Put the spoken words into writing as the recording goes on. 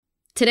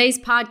Today's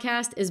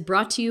podcast is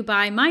brought to you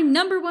by my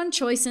number one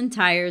choice in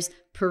tires,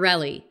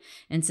 Pirelli.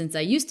 And since I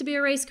used to be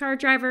a race car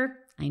driver,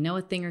 I know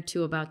a thing or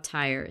two about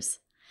tires.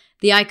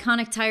 The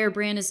iconic tire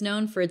brand is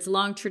known for its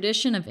long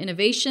tradition of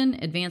innovation,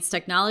 advanced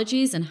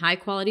technologies, and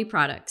high-quality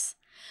products.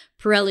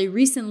 Pirelli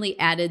recently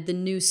added the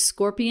new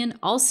Scorpion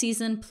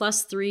All-Season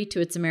Plus 3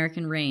 to its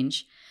American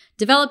range.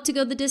 Developed to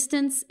go the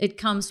distance, it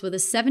comes with a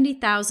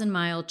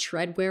 70,000-mile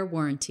tread-wear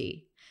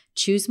warranty.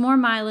 Choose more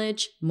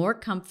mileage, more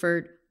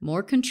comfort,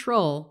 more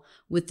control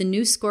with the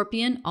new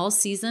Scorpion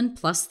All-Season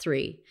Plus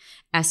 3.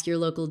 Ask your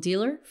local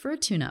dealer for a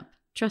tune-up.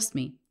 Trust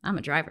me, I'm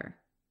a driver.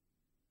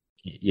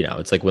 You know,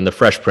 it's like when the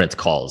Fresh Prince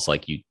calls,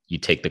 like you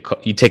take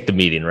the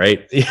meeting,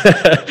 right?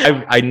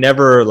 I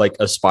never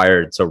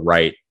aspired to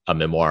write a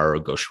memoir or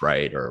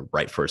ghostwrite or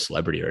write for a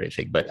celebrity or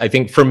anything. But I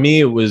think for me,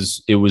 it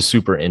was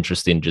super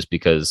interesting just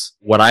because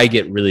what I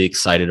get really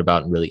excited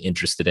about and really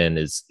interested in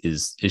is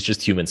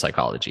just human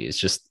psychology.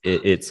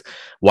 It's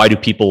why do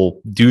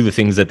people do the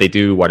things that they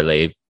do?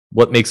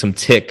 What makes them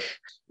tick?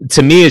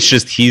 To me, it's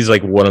just, he's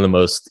like one of the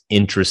most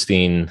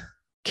interesting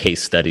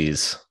case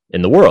studies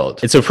in the world.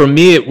 And so for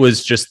me, it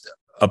was just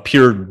a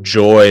pure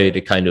joy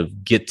to kind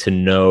of get to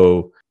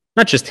know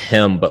not just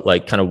him, but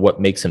like kind of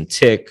what makes him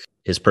tick,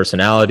 his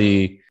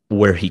personality,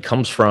 where he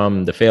comes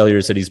from, the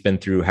failures that he's been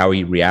through, how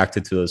he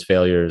reacted to those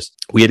failures.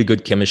 We had a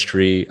good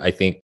chemistry. I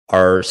think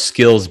our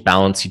skills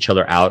balance each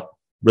other out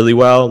really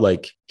well.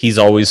 Like, he's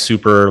always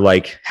super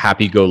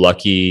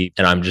happy-go-lucky,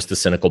 and I'm just a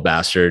cynical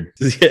bastard.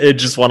 I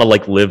just want to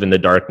live in the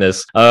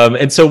darkness.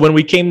 And so when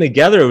we came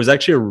together, it was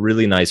actually a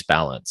really nice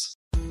balance.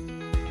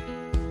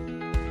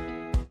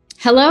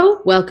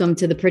 Hello, welcome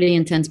to the Pretty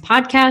Intense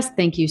podcast.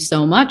 Thank you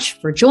so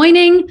much for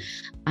joining.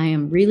 I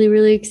am really,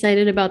 really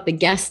excited about the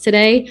guest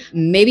today.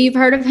 Maybe you've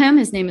heard of him.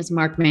 His name is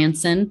Mark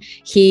Manson.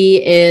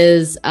 He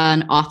is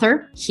an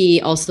author. He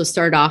also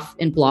started off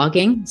in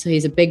blogging, so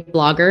he's a big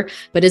blogger,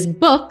 but his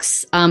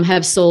books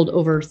have sold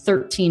over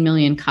 13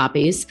 million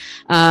copies.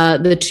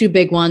 The two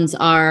big ones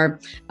are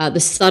The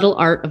Subtle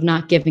Art of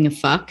Not Giving a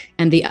Fuck,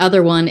 and the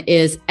other one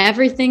is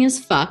Everything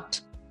is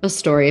Fucked, a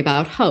story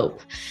about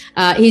hope.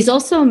 He's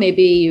also,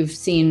 maybe you've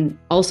seen,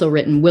 also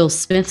written Will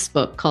Smith's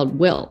book called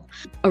Will,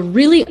 a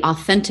really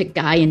authentic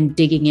guy in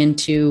digging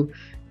into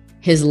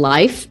his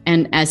life.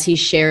 And as he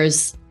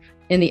shares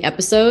in the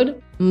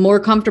episode,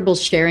 more comfortable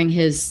sharing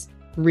his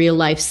real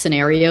life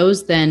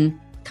scenarios than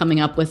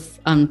coming up with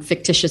a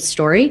fictitious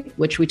story,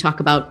 which we talk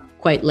about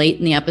quite late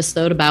in the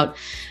episode about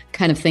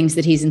kind of things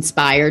that he's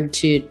inspired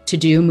to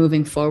do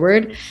moving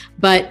forward.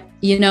 But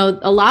you know,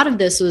 a lot of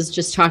this was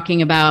just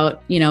talking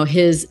about,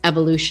 his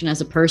evolution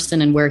as a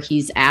person and where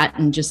he's at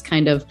and just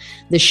kind of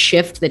the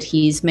shift that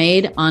he's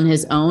made on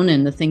his own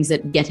and the things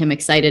that get him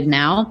excited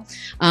now.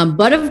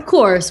 But of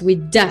course, we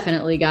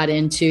definitely got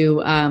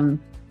into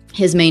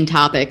his main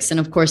topics. And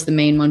of course, the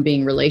main one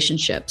being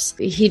relationships.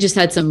 He just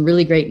had some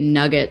really great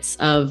nuggets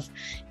of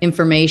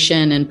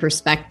information and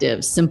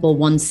perspective, simple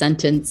one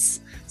sentence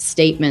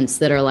statements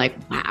that are like,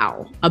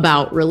 wow,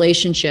 about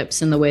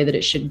relationships and the way that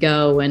it should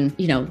go. And,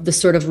 the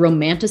sort of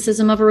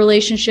romanticism of a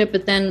relationship,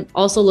 but then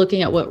also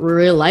looking at what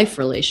real life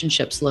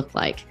relationships look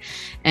like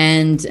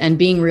and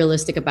being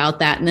realistic about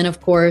that. And then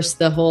of course,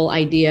 the whole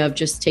idea of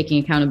just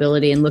taking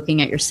accountability and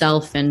looking at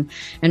yourself and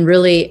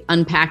really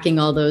unpacking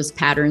all those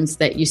patterns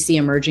that you see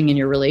emerging in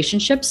your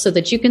relationships so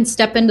that you can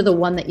step into the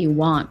one that you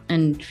want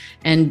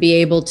and be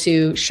able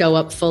to show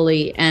up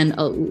fully and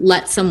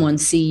let someone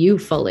see you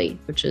fully,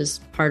 which is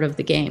part of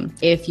the game.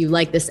 If you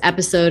like this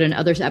episode and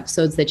other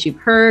episodes that you've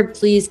heard,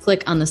 please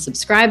click on the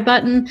subscribe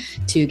button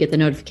to get the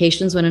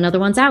notifications when another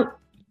one's out.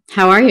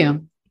 How are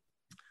you?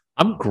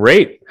 I'm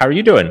great. How are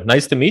you doing?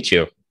 Nice to meet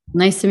you.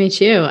 Nice to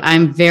meet you.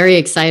 I'm very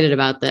excited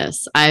about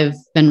this. I've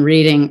been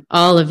reading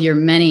all of your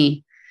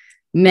many,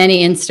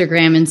 many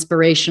Instagram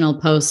inspirational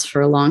posts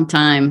for a long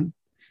time.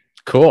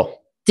 Cool.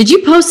 Did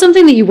you post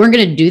something that you weren't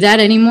going to do that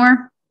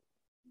anymore?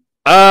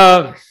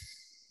 I'm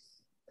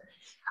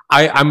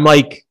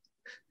like,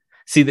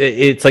 see,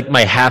 it's like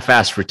my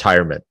half-assed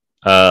retirement,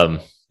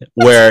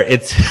 where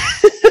it's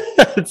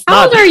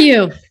How old are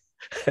you?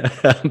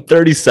 I'm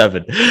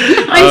 37.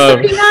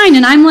 I'm 39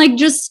 and I'm like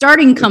just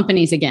starting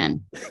companies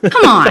again.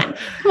 Come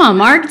on,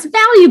 Mark. It's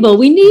valuable.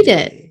 We need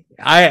it.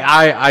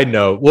 I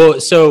know.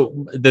 Well,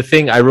 so the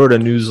thing, I wrote a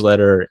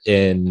newsletter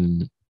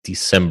in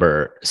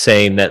December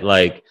saying that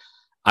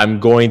I'm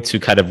going to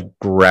kind of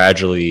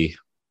gradually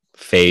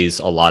phase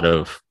a lot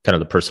of kind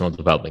of the personal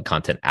development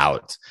content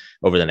out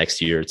over the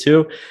next year or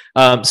two.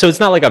 So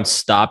it's not like I'm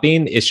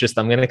stopping. It's just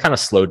I'm going to kind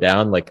of slow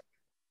down.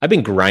 I've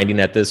been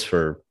grinding at this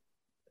for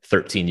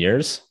 13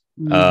 years.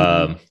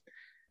 Mm-hmm.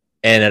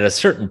 And at a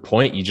certain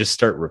point, you just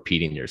start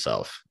repeating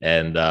yourself.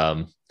 And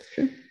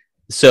Sure.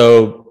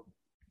 So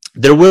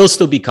there will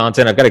still be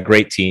content. I've got a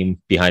great team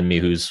behind me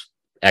who's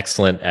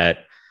excellent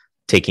at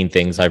taking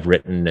things I've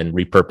written and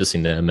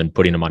repurposing them and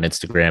putting them on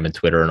Instagram and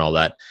Twitter and all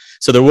that.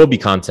 So there will be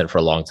content for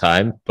a long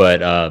time,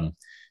 but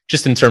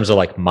just in terms of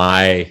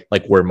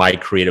where my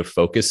creative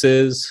focus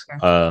is,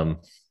 Sure.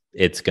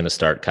 It's going to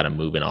start kind of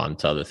moving on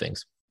to other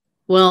things.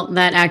 Well,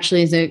 that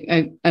actually is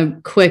a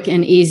quick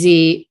and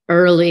easy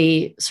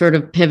early sort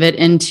of pivot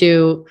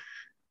into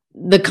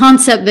the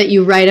concept that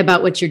you write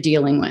about what you're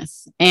dealing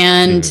with,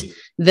 and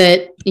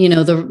that, you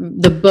know,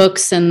 the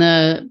books and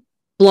the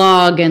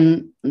blog,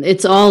 and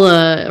it's all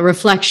a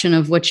reflection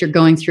of what you're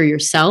going through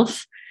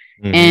yourself.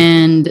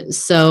 And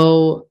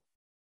so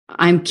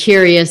I'm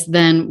curious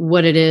then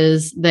what it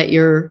is that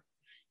you're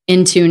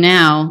into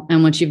now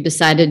and what you've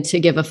decided to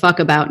give a fuck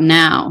about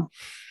now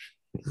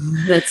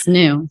that's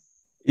new.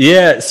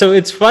 Yeah. So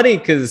it's funny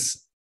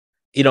because,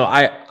 you know,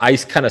 I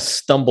kind of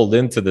stumbled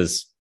into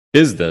this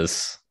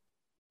business,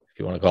 if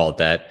you want to call it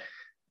that,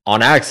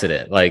 on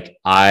accident. Like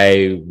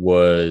I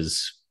would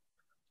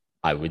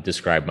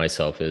describe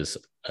myself as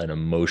an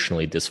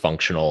emotionally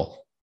dysfunctional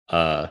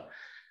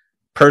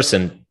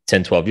person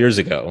 10, 12 years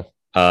ago.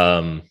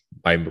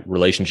 My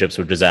relationships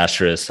were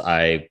disastrous.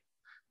 I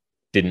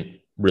didn't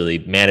really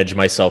manage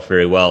myself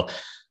very well.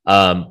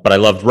 But I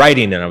loved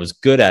writing and I was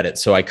good at it.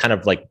 So I kind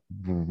of like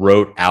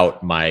wrote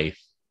out my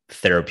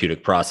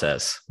therapeutic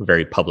process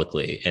very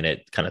publicly, and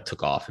it kind of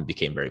took off and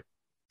became very,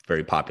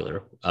 very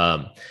popular.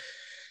 And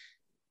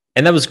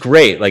that was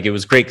great. Like it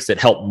was great because it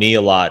helped me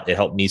a lot. It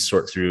helped me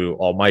sort through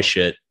all my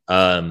shit.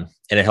 And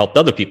it helped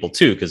other people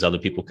too, because other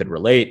people could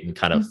relate and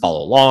kind of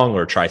follow along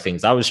or try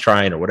things I was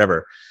trying or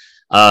whatever.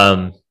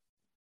 But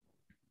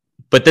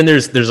then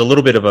there's a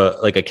little bit of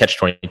a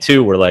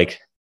catch-22 where like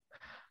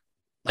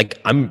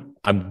I'm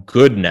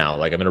good now.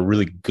 Like I'm in a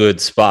really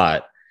good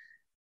spot.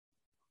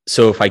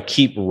 So if I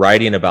keep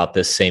writing about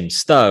this same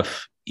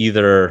stuff,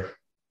 either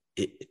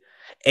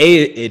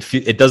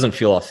it doesn't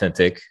feel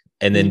authentic,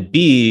 and then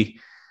B,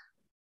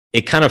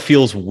 it kind of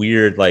feels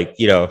weird. Like,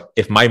 you know,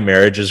 if my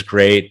marriage is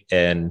great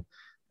and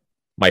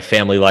my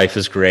family life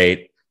is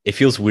great, it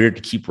feels weird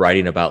to keep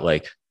writing about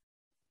like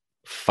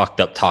fucked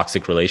up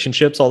toxic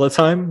relationships all the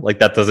time. Like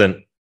that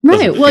doesn't well,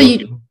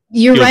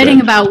 you're writing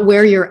good about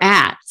where you're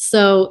at.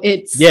 So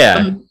it's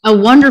a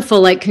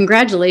wonderful, like,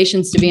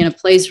 congratulations to be in a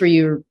place where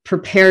you're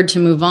prepared to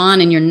move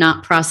on and you're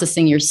not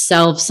processing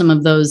yourself some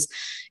of those,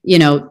 you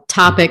know,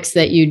 topics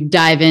that you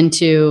dive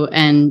into,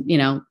 and, you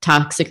know,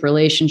 toxic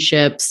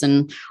relationships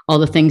and all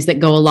the things that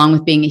go along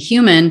with being a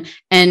human,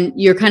 and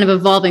you're kind of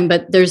evolving.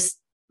 But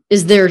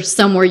is there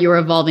somewhere you're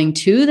evolving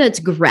to that's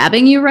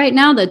grabbing you right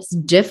now that's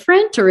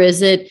different? Or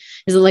is it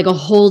like a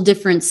whole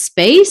different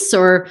space,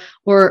 or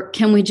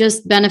can we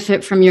just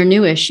benefit from your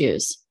new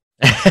issues?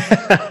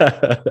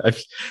 I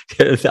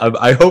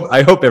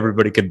hope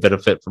everybody can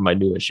benefit from my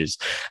new issues.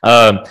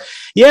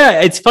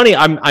 Yeah, it's funny.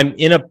 I'm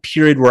in a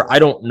period where I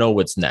don't know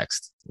what's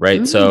next.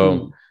 Right.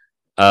 So,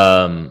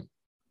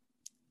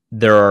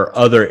 there are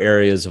other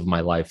areas of my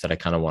life that I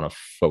kind of want to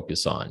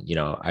focus on. You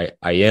know,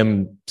 I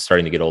am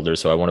starting to get older,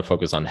 so I want to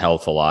focus on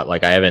health a lot.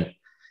 Like I haven't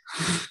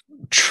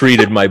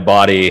treated my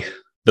body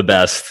the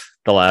best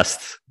the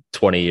last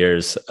 20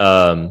 years.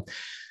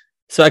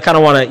 So I kind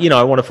of want to, you know,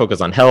 I want to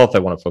focus on health. I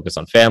want to focus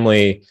on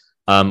family.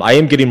 I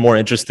am getting more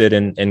interested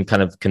in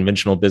kind of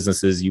conventional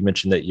businesses. You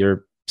mentioned that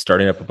you're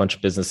starting up a bunch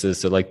of businesses.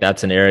 So like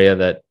that's an area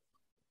that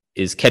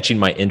is catching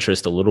my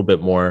interest a little bit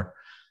more.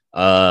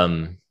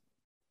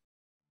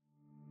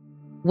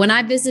 When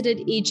I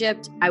visited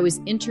Egypt, I was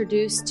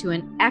introduced to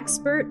an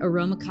expert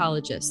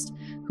aromacologist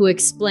who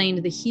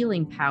explained the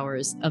healing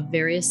powers of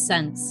various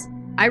scents.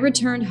 I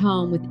returned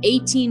home with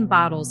 18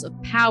 bottles of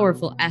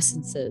powerful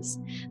essences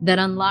that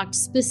unlocked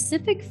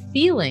specific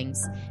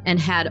feelings and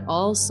had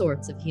all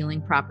sorts of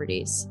healing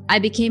properties. I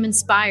became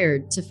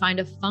inspired to find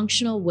a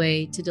functional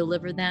way to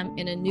deliver them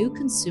in a new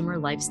consumer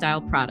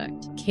lifestyle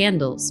product.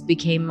 Candles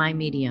became my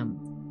medium.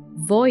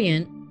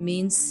 Voyant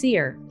means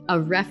seer, a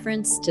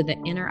reference to the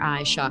inner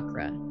eye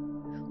chakra,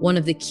 one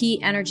of the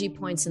key energy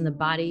points in the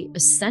body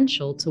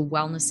essential to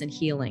wellness and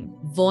healing.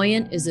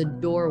 Voyant is a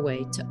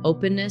doorway to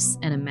openness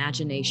and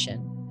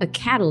imagination, a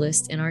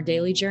catalyst in our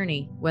daily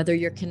journey. Whether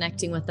you're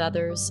connecting with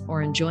others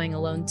or enjoying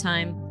alone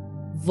time,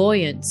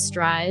 Voyant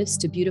strives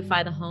to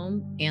beautify the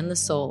home and the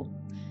soul,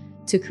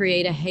 to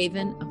create a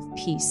haven of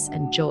peace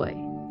and joy.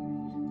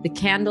 The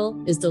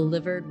candle is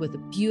delivered with a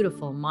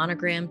beautiful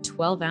monogrammed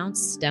 12-ounce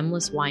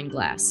stemless wine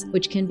glass,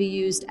 which can be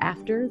used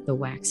after the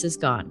wax is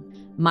gone.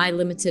 My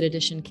limited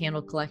edition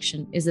candle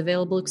collection is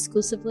available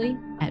exclusively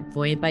at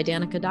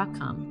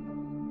voyantbydanica.com.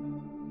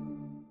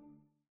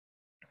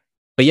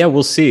 But yeah,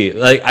 we'll see.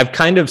 Like I've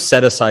kind of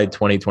set aside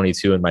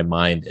 2022 in my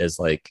mind as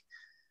like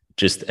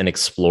just an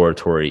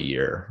exploratory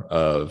year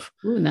of,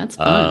 that's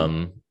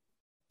fun.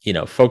 You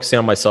know, focusing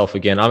on myself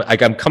again.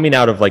 I'm coming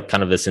out of like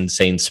kind of this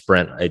insane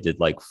sprint. I did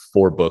like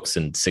 4 books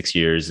in 6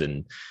 years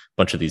and a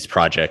bunch of these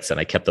projects, and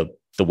I kept the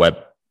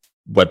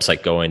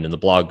website going and the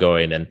blog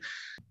going. And,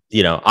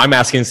 you know, I'm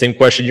asking the same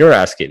question you're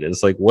asking.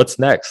 It's like, what's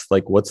next?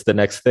 Like, what's the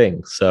next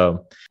thing?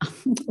 So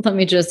let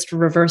me just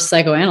reverse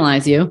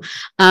psychoanalyze you.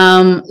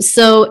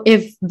 So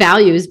if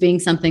values being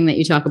something that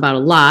you talk about a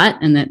lot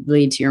and that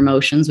lead to your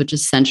emotions, which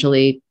is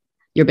essentially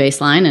your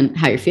baseline and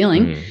how you're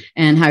feeling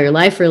and how your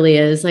life really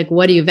is, like,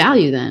 what do you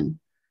value then?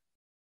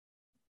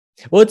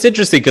 Well, it's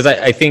interesting because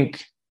I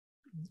think,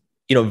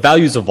 you know,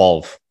 values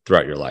evolve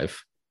throughout your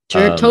life.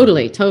 Sure.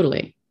 Totally.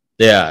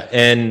 Yeah.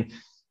 And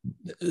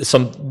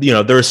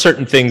there are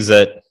certain things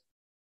that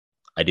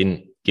I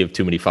didn't give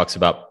too many fucks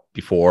about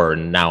before,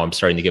 and now I'm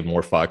starting to give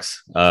more fucks.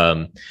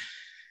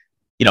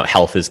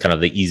 Health is kind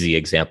of the easy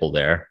example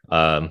there.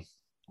 I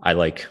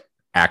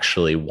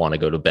actually want to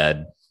go to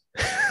bed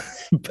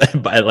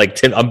by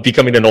 10. I'm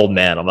becoming an old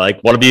man. I'm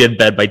want to be in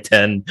bed by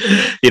 10,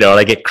 and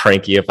I get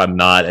cranky if I'm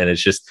not. And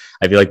it's just,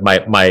 I feel like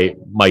my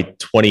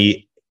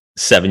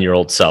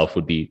 27-year-old self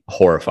would be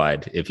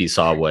horrified if he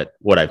saw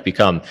what I've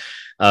become.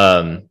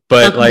 But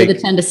welcome to the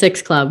 10 to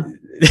 6 club.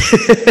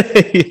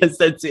 Yes,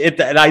 that's it.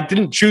 And I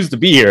didn't choose to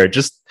be here.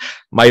 Just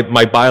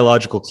my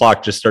biological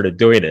clock just started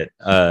doing it,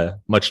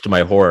 much to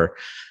my horror.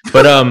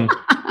 But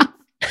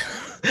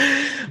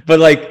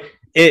but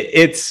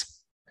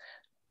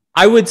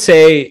I would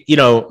say,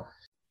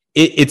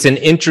 it's an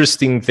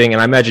interesting thing.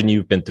 And I imagine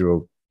you've been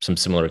through some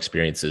similar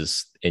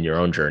experiences in your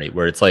own journey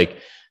where it's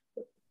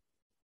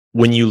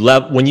when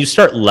you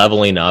start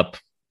leveling up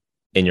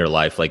in your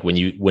life, when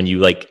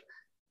you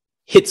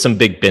hit some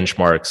big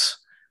benchmarks,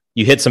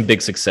 you hit some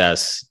big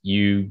success,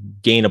 you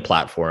gain a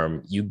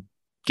platform, you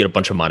get a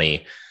bunch of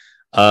money.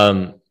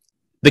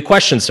 The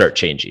questions start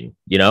changing,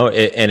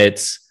 and it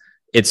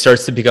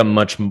starts to become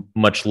much,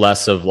 much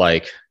less of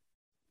oh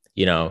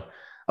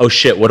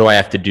shit, what do I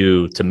have to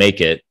do to make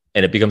it?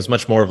 And it becomes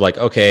much more of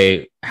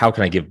okay, how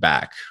can I give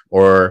back?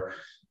 Or,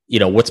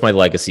 what's my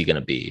legacy going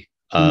to be?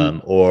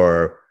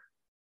 Or,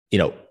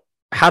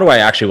 how do I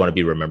actually want to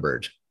be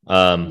remembered?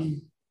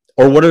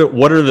 Or what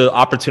are the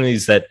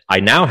opportunities that I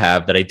now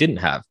have that I didn't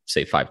have,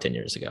 say 5-10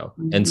 years ago?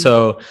 Mm-hmm. And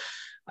so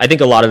I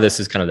think a lot of this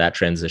is kind of that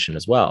transition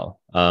as well.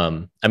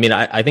 I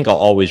think I'll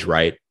always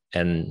write,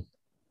 and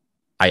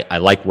I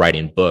like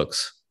writing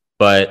books,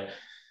 but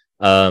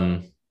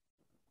there's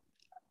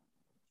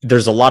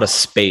a lot of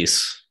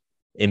space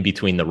in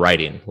between the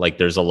writing.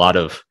 There's a lot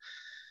of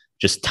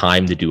just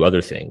time to do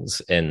other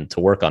things and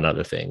to work on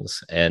other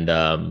things. And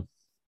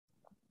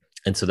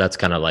so that's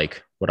kind of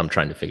what I'm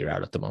trying to figure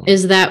out at the moment.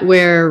 Is that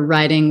where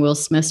writing Will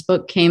Smith's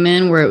book came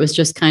in, where it was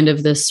just kind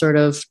of this sort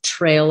of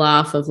trail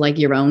off of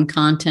your own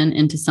content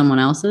into someone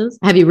else's?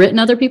 Have you written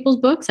other people's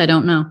books? I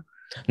don't know.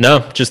 No,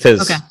 just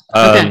his. Okay.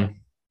 Okay.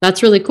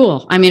 That's really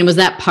cool. Was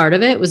that part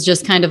of it? Was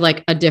just kind of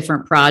a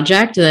different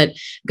project that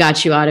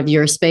got you out of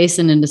your space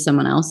and into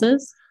someone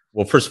else's?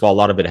 Well, first of all, a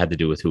lot of it had to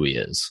do with who he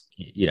is.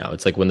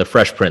 It's when the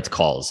Fresh Prince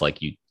calls,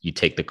 you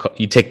take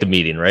the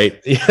meeting,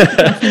 right?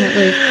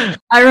 Definitely.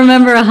 I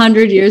remember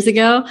 100 years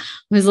ago, it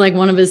was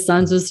one of his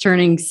sons was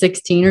turning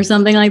 16 or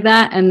something like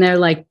that. And their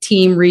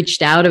team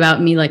reached out about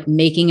me,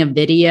 making a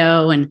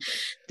video, and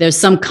there's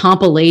some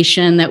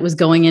compilation that was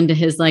going into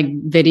his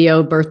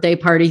video birthday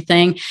party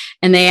thing.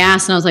 And they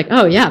asked, and I was like,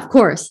 oh yeah, of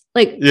course.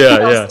 Who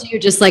else do you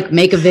just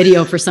make a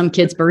video for some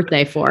kid's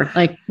birthday for?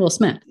 Will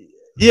Smith.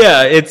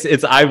 Yeah,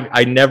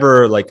 I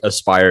never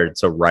aspired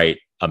to write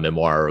a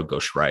memoir or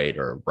ghostwrite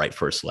or write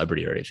for a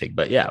celebrity or anything.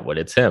 But yeah, when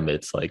it's him,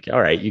 it's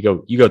all right, you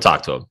go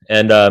talk to him.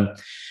 And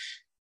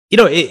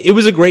it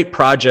was a great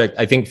project.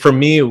 I think for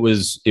me, it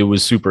was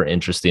super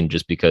interesting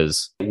just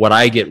because what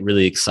I get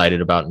really excited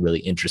about and really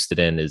interested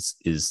in is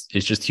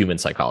just human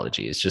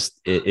psychology.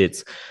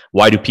 It's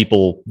why do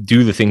people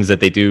do the things that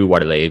they do?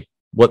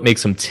 What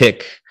makes them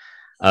tick?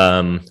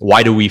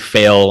 Why do we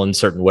fail in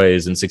certain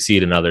ways and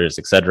succeed in others,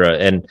 et cetera?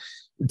 And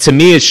to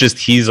me, it's just,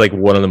 he's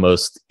one of the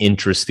most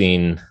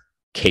interesting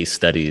case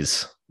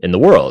studies in the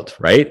world.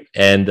 Right.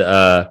 And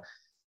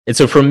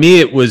so for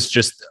me, it was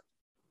just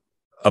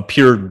a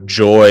pure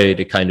joy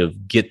to kind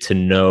of get to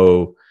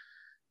know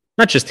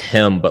not just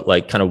him, but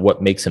kind of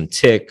what makes him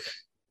tick,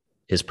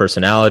 his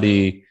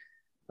personality,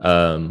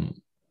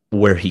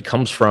 where he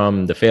comes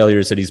from, the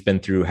failures that he's been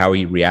through, how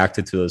he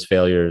reacted to those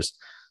failures.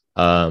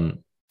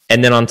 And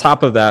then on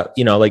top of that,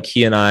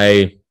 he and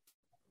I,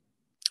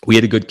 we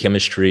had a good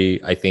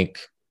chemistry. I think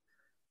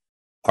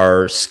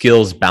our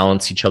skills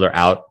balance each other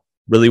out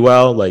really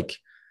well.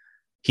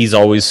 He's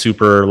always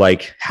super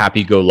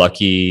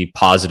happy-go-lucky,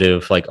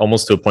 positive,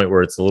 almost to a point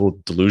where it's a little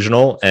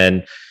delusional.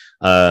 And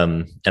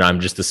I'm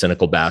just a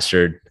cynical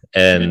bastard.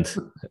 And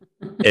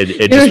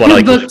it just want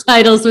to book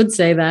titles would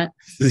say that.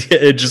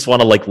 It just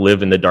want to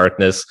live in the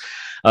darkness.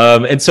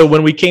 And so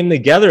when we came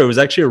together, it was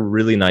actually a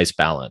really nice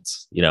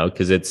balance,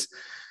 because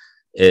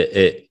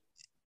it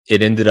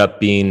ended up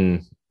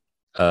being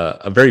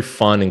a very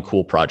fun and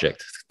cool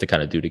project to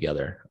kind of do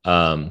together.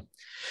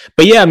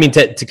 But yeah,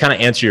 to kind of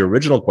answer your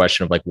original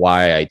question of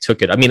why I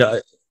took it,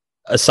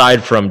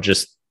 aside from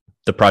just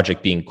the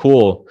project being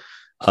cool,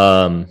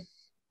 Subtle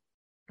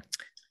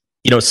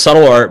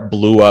Art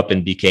blew up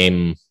and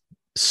became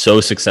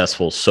so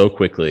successful so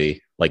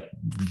quickly,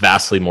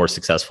 vastly more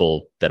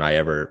successful than I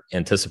ever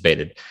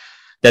anticipated,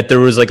 that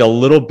there was a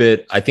little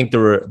bit, I think there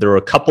were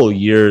a couple of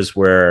years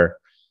where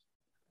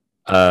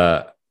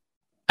I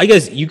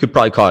guess you could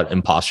probably call it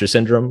imposter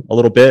syndrome a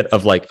little bit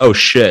of oh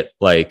shit,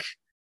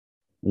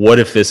 what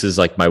if this is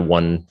my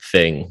one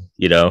thing,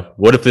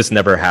 what if this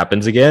never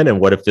happens again? And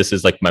what if this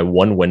is my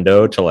one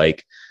window to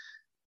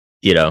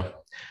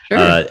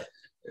sure.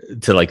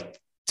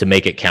 To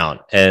make it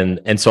count.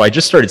 And so I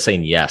just started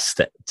saying yes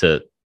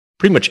to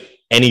pretty much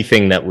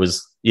anything that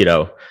was,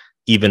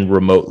 even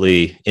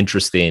remotely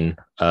interesting.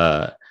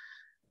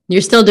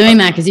 You're still doing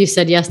that because you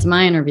said yes to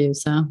my interview.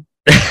 So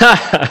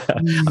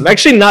I'm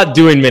actually not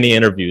doing many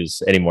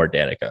interviews anymore,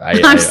 Danica.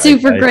 I'm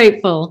super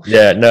grateful.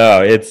 Yeah,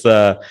 no, it's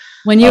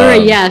when you were a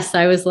yes,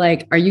 I was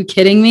like, are you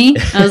kidding me?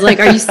 I was like,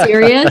 are you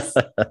serious?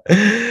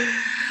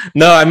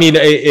 No, I mean,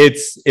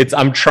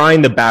 I'm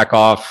trying to back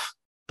off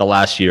the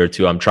last year or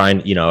two. I'm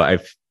trying,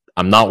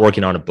 I'm not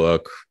working on a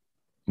book.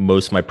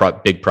 Most of my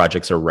big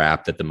projects are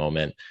wrapped at the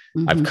moment.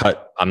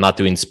 I'm not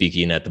doing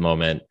speaking at the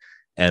moment,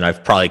 and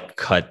I've probably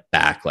cut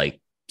back like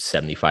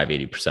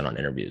 75-80% on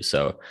interviews.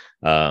 So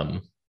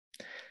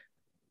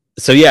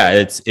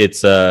yeah,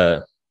 it's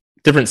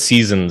different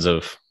seasons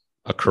of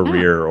a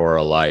career or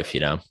a life,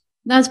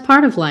 That's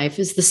part of life,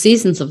 is the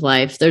seasons of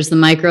life. There's the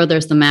micro,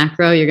 there's the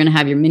macro. You're going to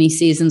have your mini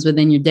seasons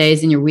within your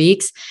days and your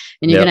weeks,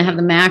 and you're going to have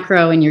the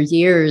macro in your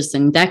years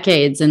and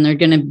decades, and they're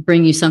going to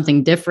bring you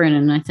something different.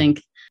 And I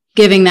think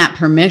giving that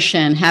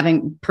permission,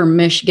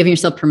 giving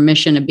yourself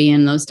permission to be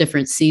in those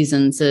different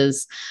seasons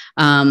is,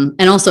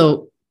 and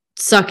also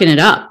sucking it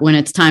up when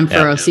it's time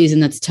for a season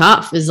that's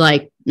tough is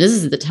like, this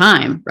is the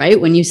time, right?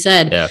 When you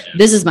said,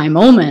 this is my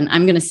moment,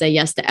 I'm going to say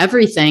yes to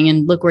everything,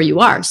 and look where you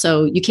are.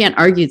 So you can't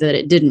argue that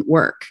it didn't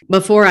work.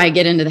 Before I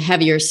get into the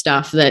heavier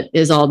stuff that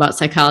is all about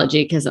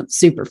psychology, because I'm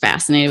super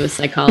fascinated with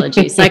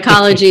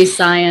psychology,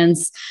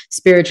 science,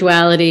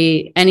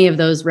 spirituality, any of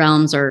those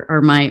realms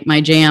are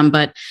my jam,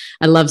 but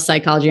I love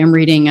psychology. I'm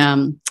reading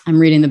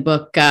the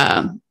book,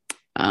 The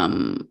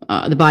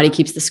Body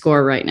Keeps the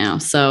Score right now.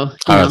 So,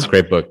 that's a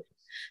great book.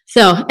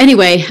 So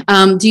anyway,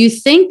 do you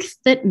think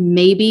that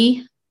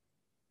maybe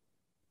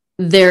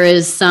there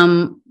is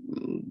some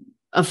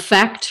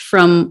effect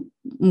from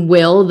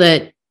Will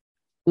that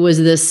was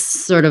this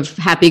sort of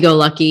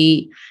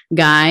happy-go-lucky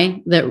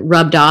guy that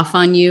rubbed off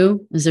on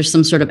you? Is there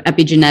some sort of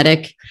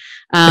epigenetic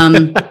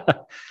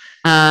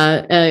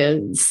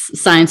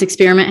science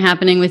experiment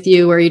happening with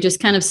you where you just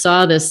kind of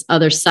saw this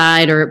other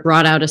side, or it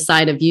brought out a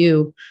side of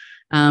you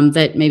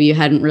that maybe you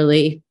hadn't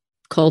really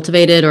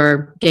cultivated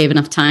or gave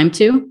enough time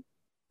to?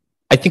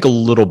 I think a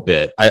little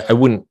bit. I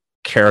wouldn't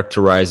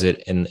characterize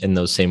it in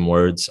those same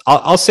words.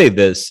 I'll say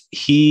this.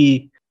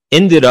 He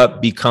ended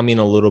up becoming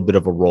a little bit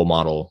of a role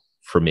model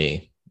for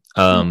me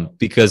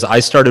because I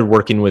started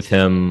working with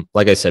him.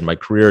 Like I said, my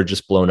career had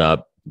just blown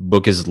up.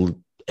 Book is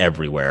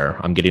everywhere.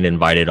 I'm getting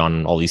invited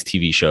on all these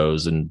TV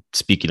shows and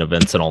speaking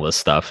events and all this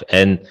stuff.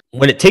 And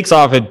when it takes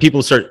off and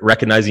people start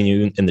recognizing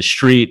you in the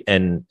street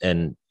and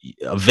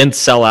events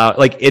sell out,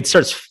 like it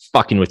starts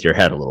fucking with your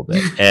head a little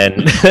bit.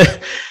 And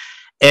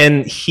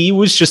and he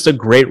was just a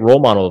great role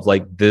model of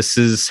like, this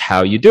is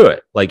how you do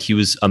it. Like he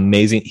was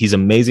amazing. He's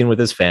amazing with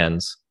his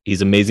fans.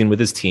 He's amazing with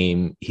his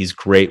team. He's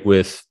great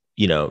with,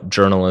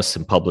 journalists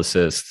and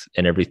publicists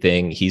and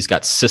everything. He's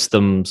got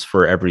systems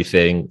for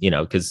everything,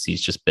 because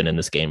he's just been in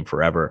this game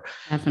forever.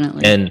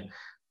 Definitely.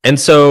 And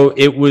so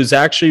it was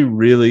actually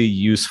really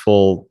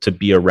useful to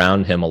be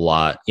around him a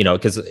lot,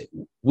 because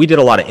we did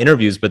a lot of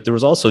interviews, but there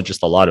was also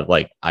just a lot of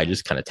like, I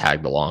just kind of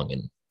tagged along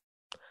and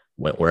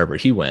went wherever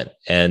he went.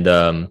 And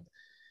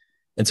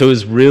so it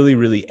was really,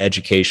 really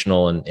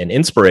educational and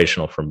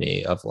inspirational for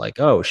me of like,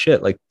 oh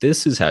shit, like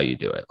this is how you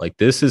do it. Like,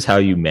 this is how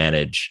you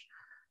manage,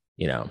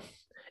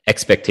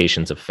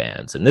 expectations of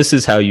fans. And this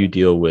is how you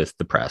deal with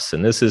the press.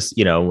 And this is,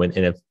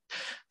 if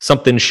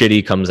something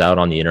shitty comes out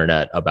on the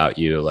internet about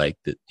you, like,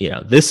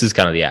 this is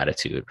kind of the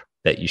attitude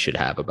that you should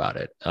have about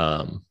it.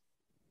 And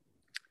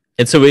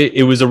so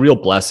it was a real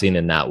blessing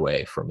in that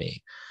way for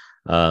me.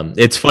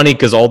 It's funny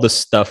because all the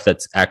stuff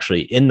that's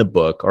actually in the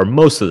book, or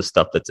most of the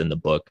stuff that's in the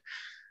book,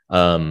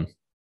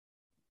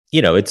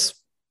 it's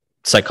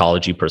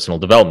psychology, personal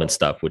development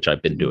stuff, which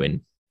I've been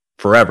doing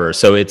forever.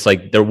 So it's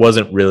like, there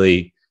wasn't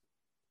really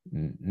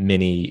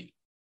many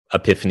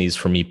epiphanies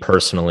for me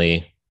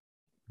personally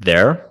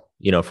there,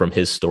 from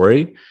his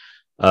story.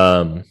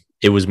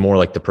 It was more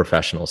like the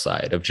professional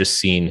side of just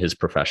seeing his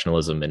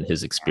professionalism and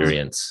his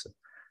experience,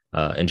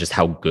 and just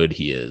how good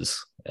he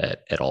is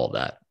at all of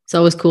that. It's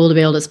always cool to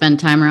be able to spend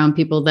time around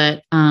people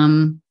that,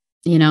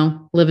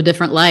 live a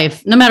different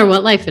life, no matter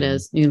what life it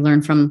is. You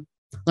learn from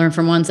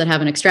ones that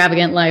have an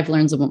extravagant life,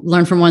 learn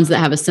from ones that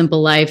have a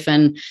simple life.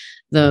 And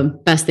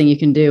the best thing you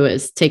can do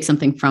is take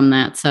something from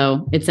that.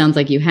 So it sounds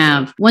like you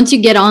have. Once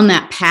you get on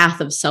that path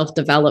of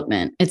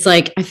self-development, it's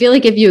like, I feel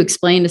like if you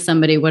explain to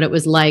somebody what it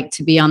was like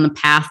to be on the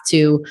path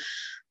to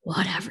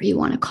whatever you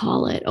want to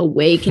call it,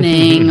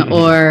 awakening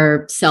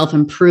or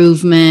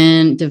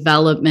self-improvement,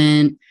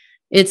 development,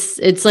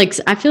 it's like,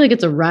 I feel like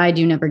it's a ride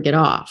you never get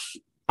off.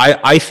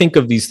 I think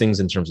of these things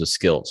in terms of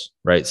skills,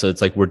 right? So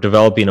it's like, we're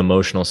developing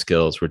emotional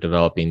skills, we're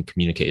developing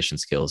communication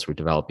skills, we're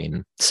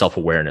developing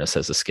self-awareness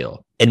as a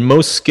skill. And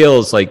most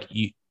skills, like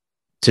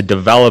to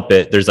develop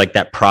it, there's like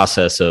that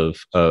process of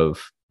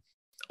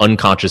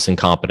unconscious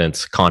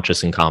incompetence,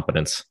 conscious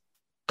incompetence,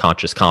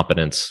 conscious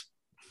competence,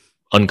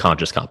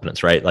 unconscious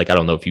competence, right? Like, I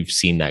don't know if you've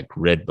seen that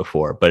grid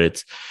before, but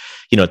it's,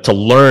 to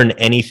learn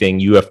anything,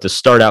 you have to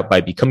start out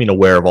by becoming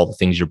aware of all the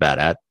things you're bad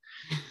at.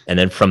 And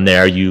then from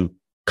there, you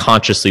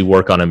consciously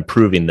work on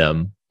improving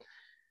them.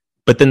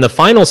 But then the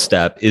final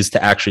step is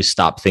to actually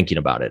stop thinking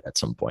about it at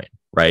some point,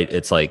 right?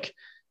 It's like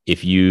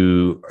if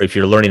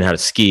you're learning how to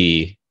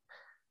ski,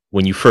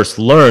 when you first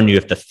learn, you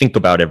have to think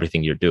about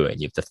everything you're doing.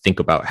 You have to think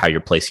about how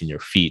you're placing your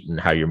feet and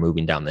how you're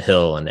moving down the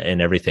hill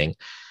and everything.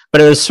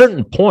 But at a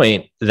certain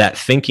point, that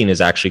thinking is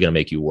actually going to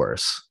make you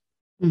worse.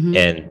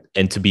 Mm-hmm.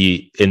 And to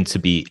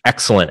be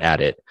excellent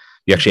at it,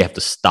 you actually have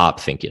to stop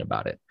thinking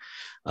about it.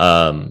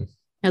 I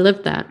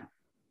lived that.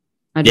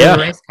 I drove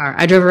a race car.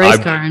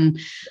 And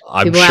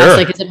people ask,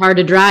 like, is it hard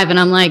to drive? And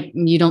I'm like,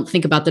 you don't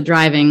think about the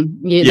driving.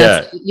 You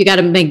got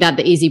to make that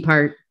the easy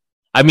part.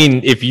 I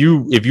mean, if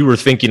you were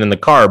thinking in the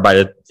car,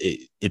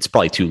 it's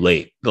probably too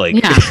late. Like,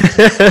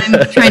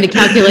 I'm trying to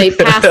calculate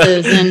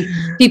passes and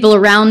people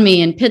around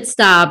me and pit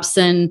stops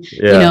and,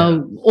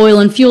 oil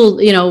and fuel,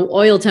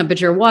 oil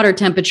temperature, water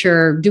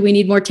temperature. Do we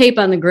need more tape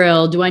on the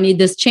grill? Do I need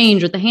this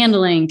change with the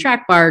handling,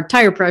 track bar,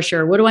 tire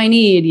pressure? What do I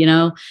need?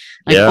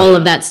 All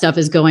of that stuff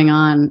is going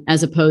on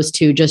as opposed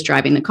to just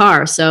driving the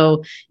car.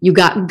 So you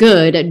got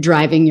good at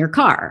driving your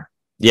car.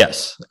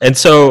 Yes. And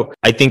so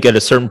I think at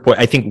a certain point,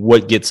 I think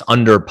what gets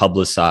under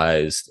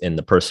publicized in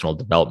the personal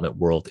development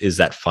world is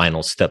that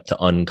final step to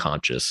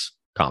unconscious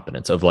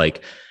competence of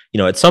like,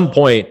 at some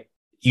point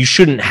you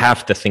shouldn't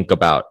have to think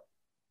about,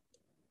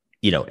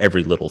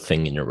 every little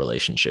thing in your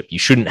relationship. You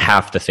shouldn't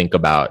have to think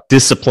about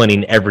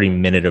disciplining every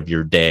minute of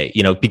your day,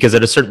 because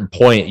at a certain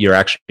point you're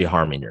actually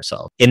harming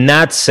yourself. In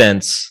that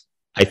sense,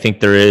 I think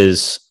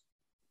there's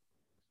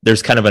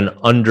kind of an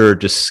under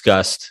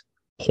discussed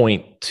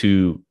point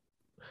to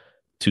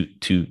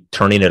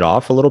turning it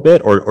off a little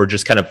bit or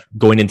just kind of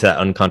going into that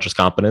unconscious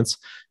competence,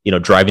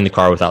 driving the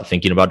car without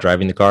thinking about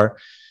driving the car.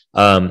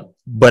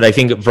 But I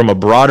think from a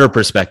broader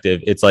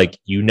perspective, it's like,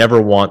 you never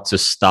want to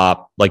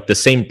stop, like the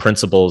same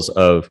principles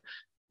of,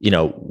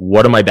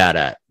 what am I bad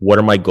at? What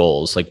are my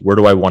goals? Like, where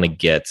do I want to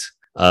get?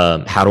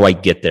 How do I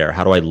get there?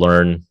 How do I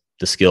learn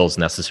the skills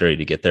necessary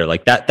to get there?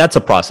 Like that's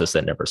a process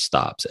that never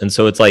stops. And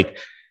so it's like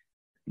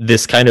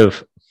this kind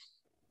of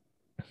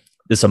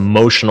this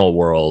emotional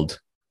world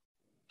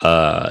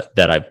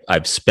that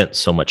I've spent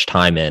so much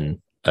time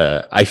in.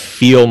 I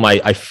feel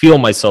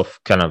myself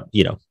kind of,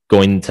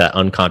 going into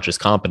unconscious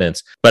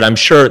competence, but I'm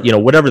sure,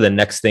 whatever the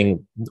next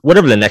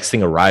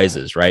thing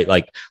arises, right?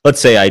 Like, let's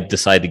say I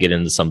decide to get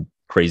into some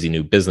crazy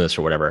new business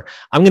or whatever,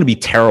 I'm going to be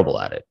terrible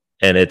at it.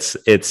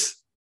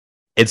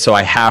 And so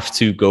I have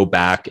to go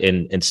back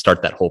and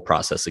start that whole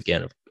process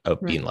again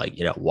of being like,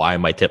 why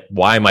am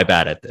I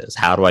bad at this?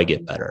 How do I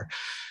get better?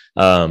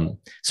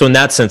 So in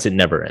that sense, it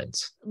never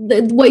ends.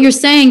 What you're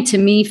saying to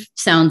me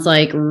sounds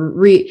like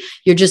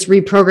you're just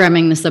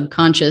reprogramming the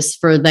subconscious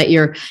for that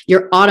your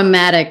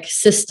automatic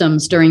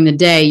systems during the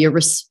day.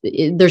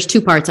 There's two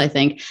parts, I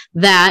think.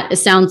 That it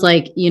sounds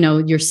like,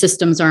 your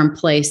systems are in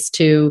place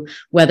to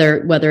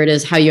whether it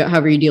is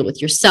however you deal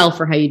with yourself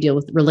or how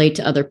you relate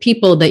to other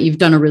people, that you've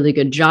done a really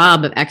good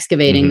job of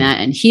excavating that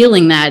and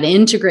healing that,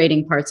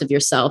 integrating parts of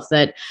yourself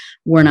that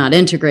were not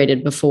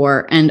integrated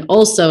before. And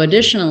also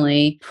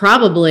additionally,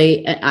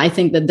 probably, I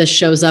think that this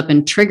shows up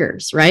in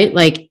triggers, right?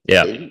 Like,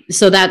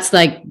 so that's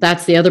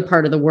the other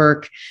part of the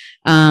work,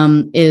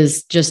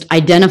 is just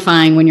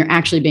identifying when you're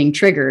actually being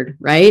triggered,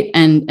 right?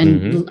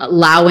 And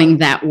allowing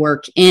that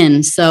work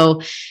in. So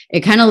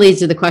it kind of leads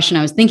to the question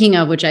I was thinking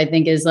of, which I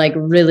think is like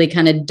really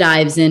kind of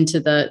dives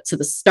into the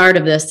start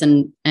of this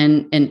and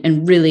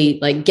really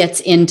like gets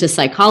into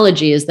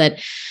psychology, is that,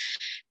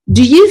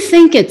 do you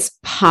think it's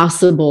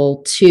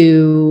possible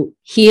to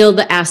heal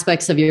the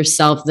aspects of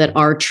yourself that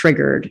are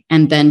triggered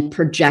and then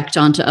project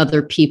onto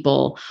other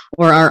people,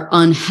 or are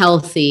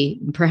unhealthy,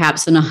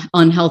 perhaps an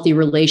unhealthy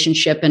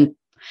relationship and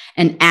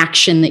an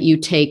action that you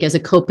take as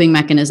a coping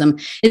mechanism?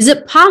 Is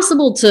it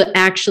possible to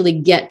actually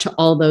get to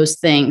all those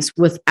things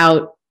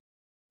without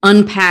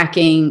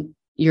unpacking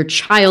your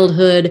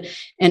childhood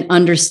and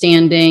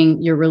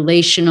understanding your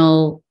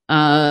relational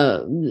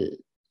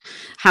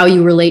how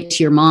you relate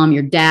to your mom,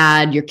 your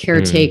dad, your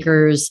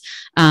caretakers,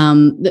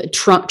 the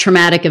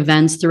traumatic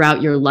events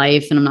throughout your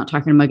life? And I'm not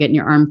talking about getting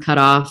your arm cut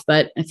off,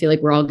 but I feel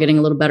like we're all getting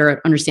a little better at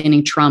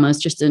understanding trauma. It's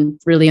just a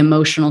really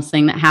emotional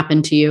thing that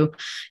happened to you.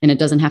 And it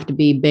doesn't have to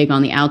be big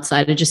on the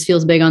outside. It just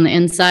feels big on the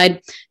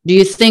inside. Do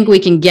you think we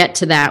can get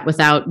to that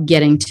without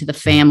getting to the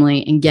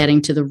family and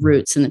getting to the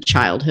roots and the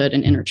childhood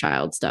and inner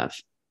child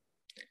stuff?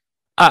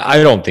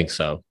 I don't think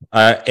so.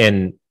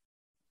 And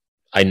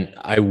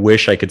I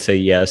wish I could say,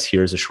 yes,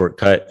 here's a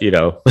shortcut,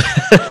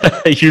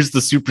 here's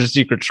the super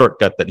secret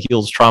shortcut that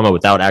heals trauma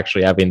without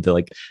actually having to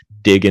like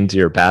dig into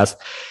your past.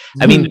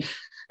 I mean,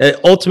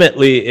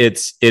 ultimately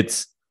it's,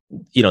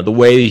 the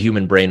way the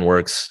human brain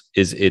works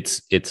is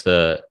it's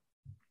a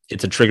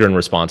trigger and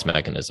response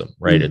mechanism,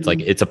 right? It's like,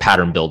 it's a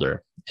pattern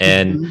builder.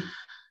 And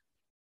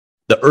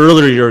the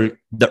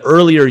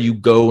earlier you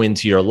go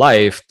into your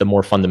life, the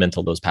more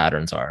fundamental those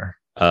patterns are.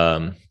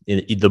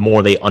 The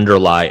more they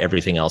underlie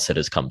everything else that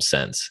has come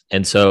since.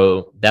 And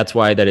so that's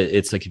why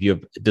it's like, if you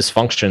have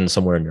dysfunction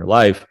somewhere in your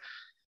life,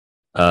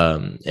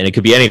 and it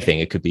could be anything,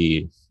 it could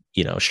be,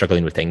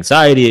 struggling with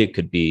anxiety, it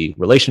could be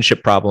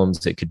relationship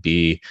problems, it could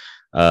be,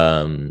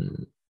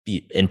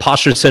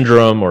 imposter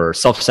syndrome or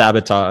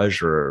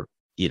self-sabotage or,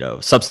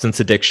 substance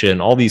addiction,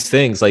 all these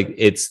things. Like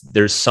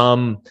there's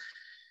some,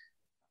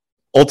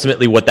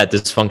 ultimately what that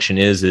dysfunction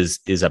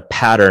is a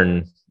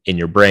pattern in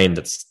your brain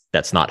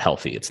that's not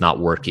healthy. It's not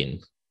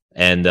working.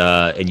 And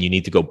you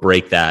need to go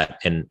break that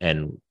and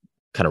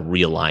kind of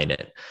realign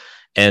it.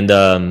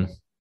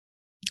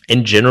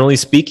 And generally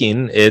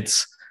speaking,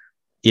 it's,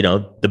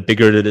 the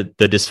bigger the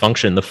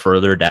dysfunction, the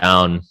further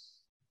down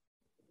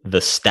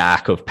the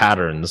stack of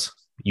patterns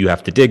you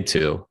have to dig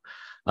to.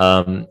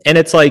 And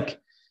it's like,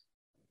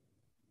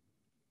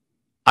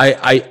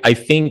 I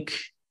think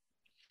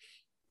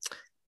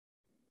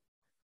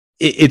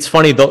it's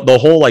funny, the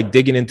whole like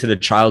digging into the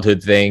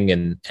childhood thing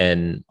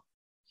and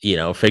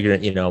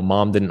figuring,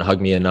 mom didn't hug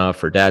me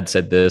enough or dad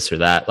said this or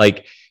that.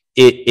 Like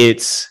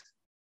it's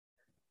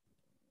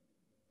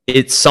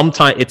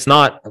sometimes, it's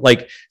not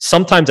like,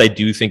 sometimes I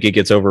do think it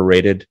gets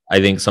overrated. I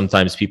think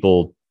sometimes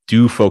people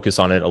do focus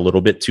on it a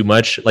little bit too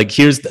much. Like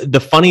here's the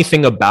funny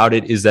thing about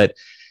it is that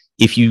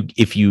if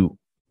you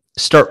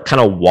start kind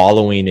of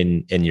wallowing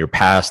in your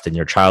past and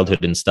your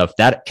childhood and stuff,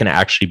 that can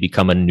actually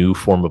become a new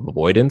form of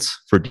avoidance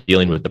for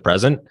dealing with the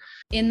present.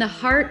 In the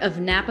heart of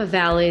Napa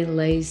Valley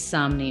lays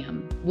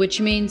Somnium,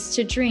 which means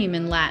to dream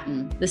in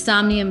Latin. The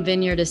Somnium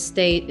Vineyard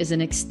Estate is an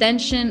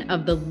extension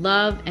of the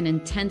love and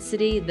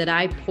intensity that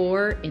I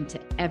pour into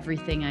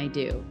everything I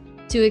do.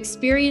 To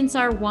experience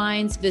our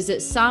wines, visit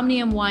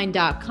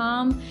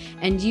somniumwine.com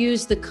and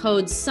use the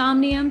code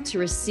SOMNIUM to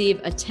receive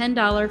a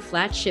 $10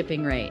 flat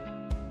shipping rate.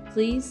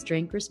 Please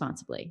drink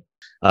responsibly.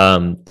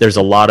 There's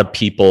a lot of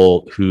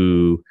people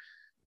who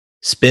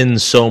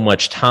spend so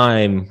much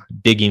time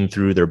digging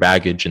through their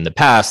baggage in the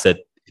past that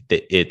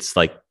it's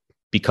like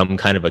become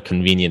kind of a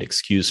convenient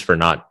excuse for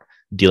not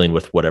dealing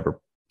with whatever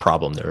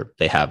problem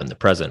they have in the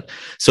present.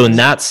 So in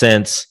that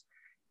sense,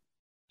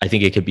 I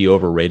think it could be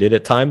overrated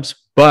at times,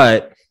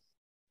 but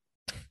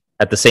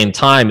at the same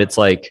time, it's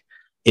like,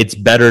 it's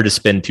better to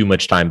spend too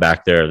much time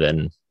back there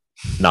than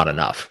not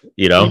enough,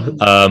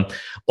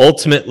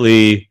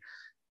 ultimately,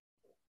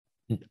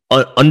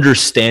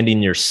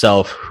 understanding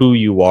yourself, who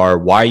you are,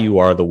 why you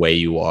are the way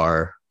you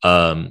are,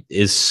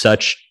 is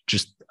such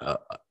just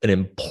an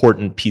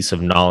important piece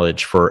of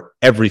knowledge for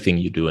everything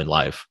you do in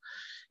life.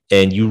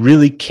 And you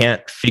really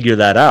can't figure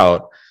that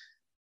out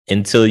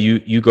until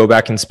you go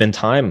back and spend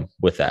time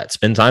with that.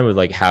 Spend time with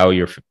like how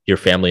your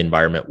family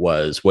environment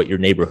was, what your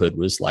neighborhood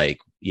was like,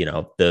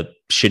 the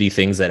shitty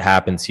things that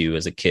happened to you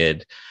as a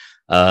kid.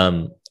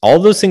 All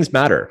those things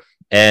matter.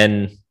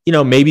 And,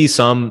 maybe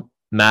some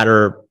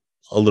matter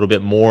a little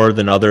bit more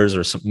than others,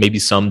 or maybe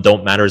some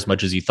don't matter as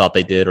much as you thought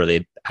they did, or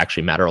they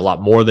actually matter a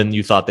lot more than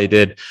you thought they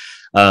did.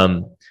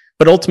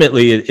 But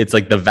ultimately, it's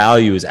like the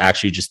value is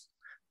actually just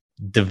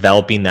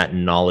developing that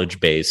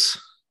knowledge base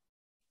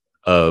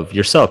of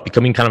yourself,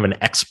 becoming kind of an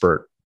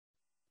expert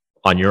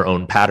on your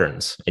own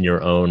patterns and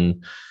your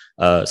own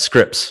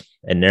scripts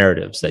and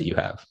narratives that you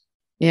have.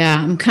 Yeah,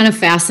 I'm kind of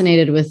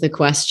fascinated with the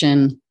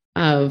question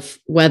of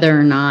whether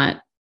or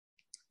not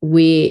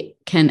we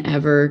can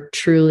ever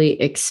truly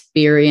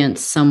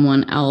experience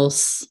someone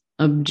else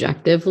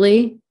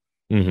objectively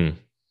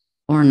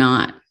or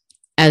not.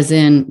 As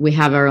in, we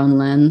have our own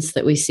lens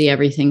that we see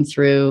everything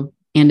through.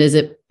 And is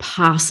it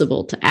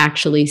possible to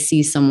actually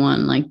see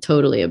someone like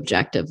totally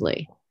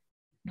objectively?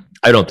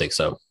 I don't think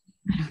so.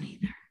 I don't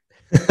either.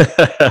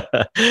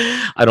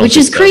 I don't. Which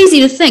is crazy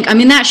to think. I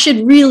mean, that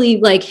should really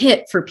like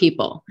hit for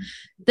people.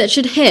 That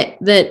should hit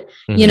that,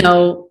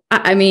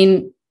 I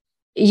mean,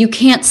 you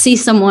can't see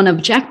someone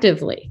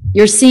objectively.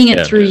 You're seeing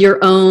it through your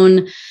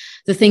own,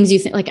 the things you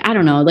think, like, I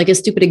don't know, like a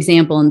stupid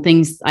example and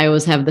things. I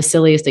always have the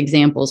silliest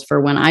examples for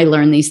when I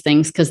learn these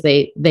things because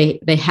they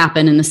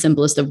happen in the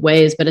simplest of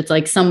ways. But it's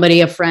like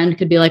a friend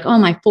could be like, oh,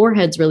 my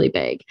forehead's really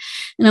big.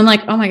 And I'm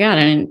like, oh my God,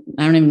 I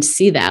don't even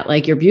see that.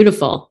 Like, you're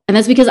beautiful. And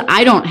that's because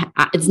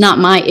it's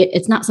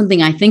not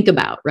something I think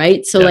about.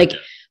 Right. So like,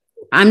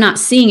 I'm not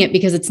seeing it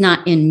because it's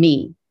not in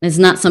me. It's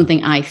not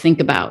something I think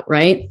about.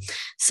 Right.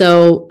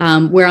 So,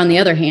 where on the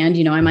other hand,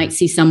 I might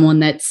see someone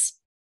that's,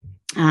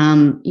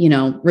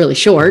 really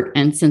short.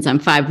 And since I'm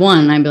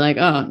 5'1", I'd be like,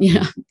 oh,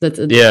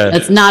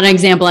 that's not an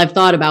example I've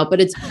thought about,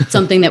 but it's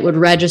something that would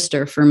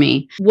register for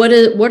me. What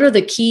are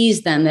the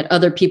keys then that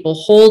other people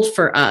hold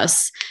for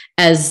us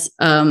as,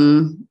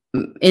 in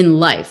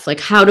life? Like,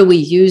 how do we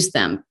use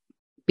them?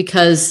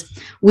 Because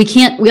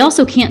we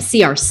also can't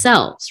see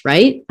ourselves,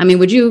 right? I mean,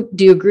 do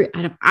you agree?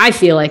 I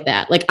feel like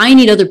that. Like, I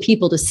need other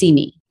people to see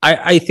me.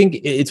 I think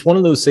it's one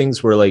of those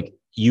things where like,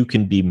 you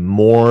can be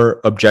more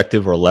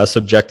objective or less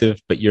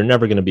objective, but you're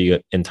never going to be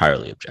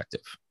entirely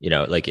objective.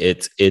 Like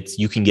it's,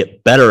 you can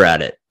get better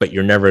at it, but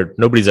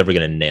nobody's ever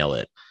going to nail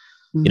it.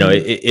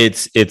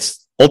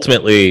 It's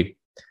ultimately,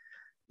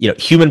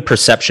 human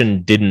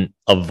perception didn't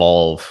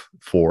evolve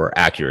for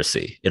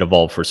accuracy. It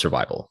evolved for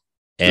survival.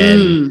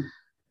 And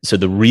so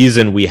the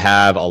reason we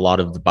have a lot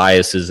of the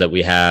biases that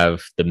we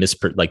have,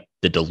 the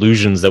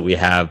delusions that we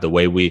have, the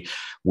way we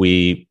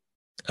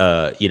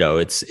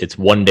it's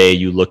one day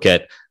you look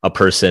at a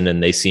person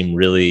and they seem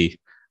really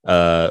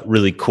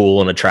really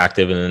cool and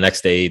attractive, and the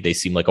next day they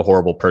seem like a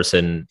horrible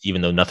person,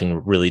 even though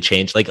nothing really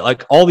changed.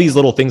 Like all these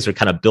little things are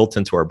kind of built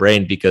into our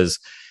brain because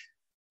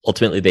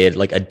ultimately they had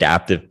like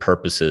adaptive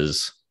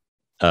purposes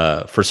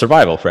for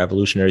survival, for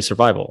evolutionary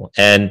survival.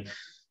 And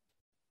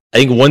I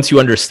think once you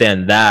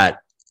understand that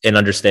and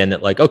understand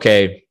that, like,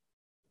 okay,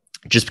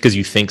 just because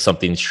you think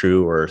something's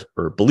true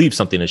or believe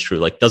something is true,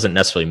 like, doesn't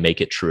necessarily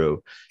make it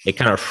true. It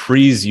kind of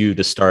frees you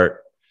to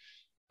start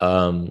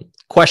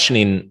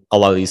questioning a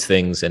lot of these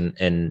things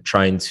and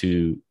trying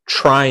to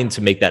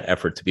make that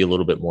effort to be a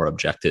little bit more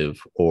objective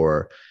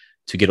or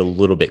to get a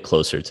little bit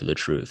closer to the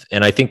truth.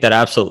 And I think that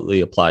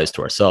absolutely applies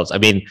to ourselves. I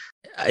mean,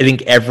 I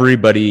think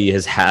everybody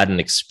has had an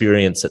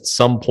experience at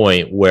some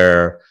point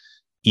where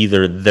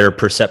either their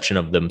perception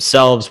of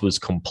themselves was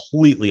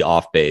completely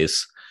off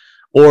base,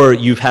 or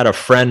you've had a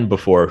friend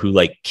before who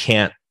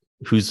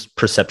whose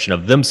perception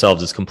of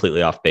themselves is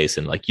completely off base.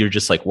 And like, you're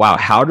just like, wow,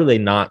 how do they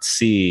not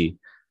see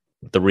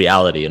the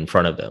reality in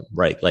front of them?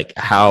 Right? Like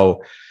how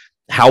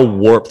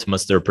warped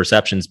must their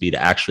perceptions be to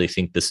actually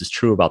think this is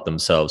true about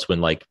themselves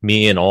when, like,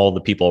 me and all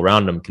the people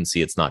around them can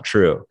see it's not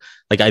true.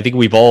 Like, I think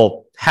we've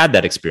all had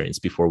that experience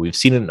before. We've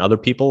seen it in other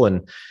people,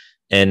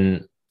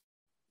 and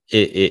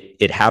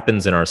it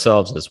happens in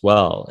ourselves as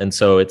well. And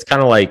so it's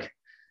kind of like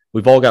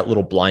we've all got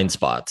little blind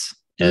spots.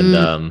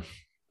 And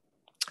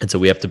so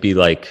we have to be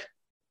like,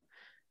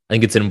 I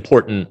think it's an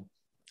important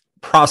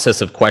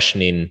process of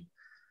questioning,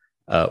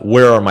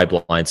 where are my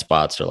blind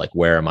spots, or like,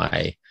 where am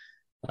I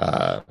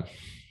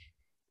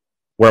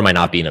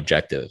not being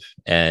objective,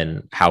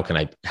 and how can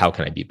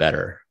I be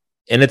better?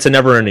 And it's a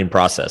never ending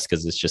process,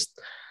 because it's just,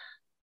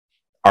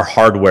 our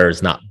hardware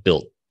is not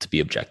built to be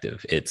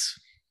objective. It's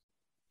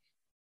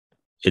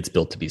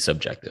built to be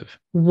subjective.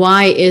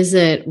 Why is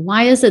it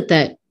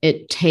that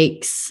it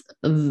takes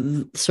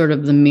sort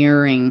of the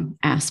mirroring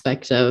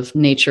aspect of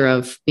nature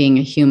of being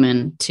a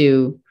human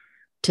to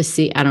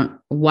see?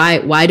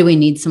 Why do we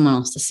need someone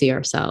else to see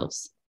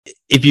ourselves?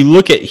 If you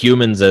look at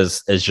humans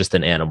as just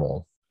an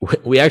animal,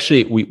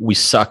 we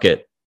suck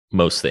at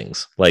most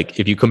things. Like,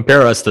 if you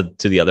compare us to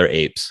the other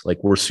apes,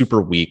 like, we're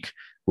super weak,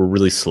 we're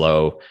really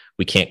slow,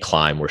 we can't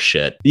climb, we're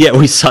shit. Yeah,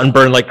 we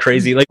sunburn like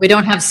crazy. Like, we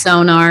don't have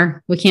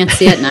sonar, we can't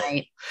see at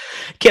night.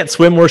 Can't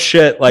swim, we're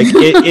shit. Like,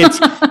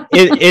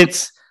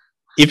 it's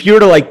if you were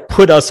to like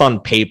put us on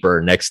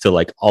paper next to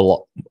like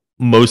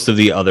most of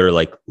the other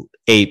like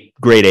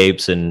great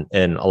apes and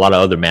a lot of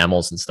other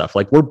mammals and stuff,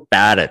 like, we're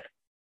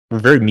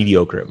very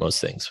mediocre at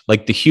most things.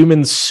 Like, the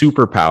human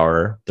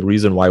superpower, the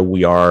reason why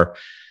we are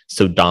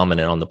so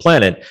dominant on the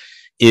planet,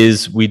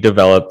 is we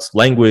developed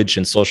language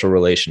and social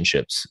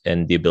relationships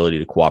and the ability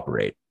to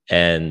cooperate.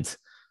 And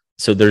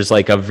so there's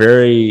like a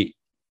very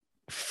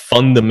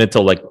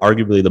fundamental, like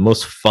arguably the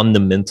most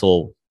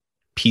fundamental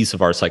piece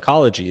of our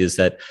psychology, is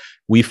that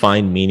we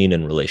find meaning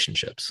in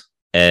relationships.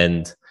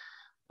 And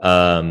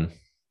so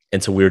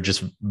we're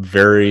just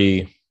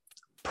very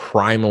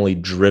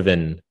primally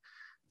driven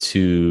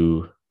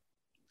to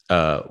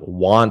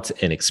want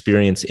and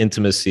experience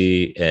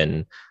intimacy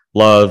and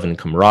love and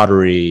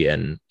camaraderie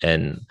and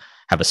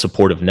have a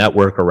supportive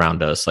network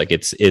around us. Like,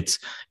 it's if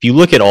you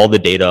look at all the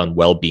data on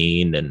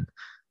well-being and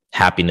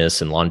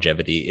happiness and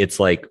longevity, it's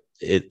like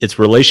its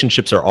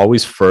relationships are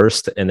always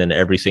first, and then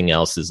everything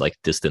else is like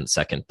distant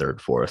second,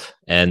 third, fourth.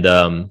 And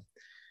so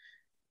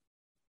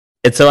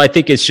I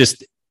think it's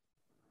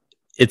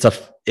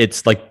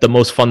like the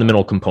most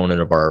fundamental component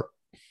of our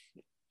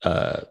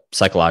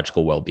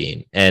psychological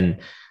well-being. And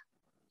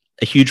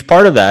a huge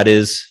part of that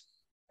is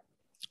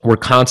we're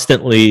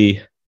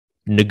constantly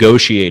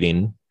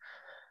negotiating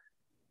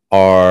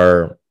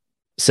our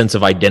sense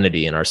of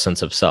identity and our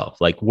sense of self.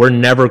 Like, we're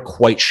never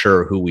quite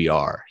sure who we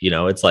are.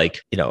 It's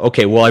like,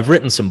 okay, well, I've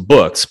written some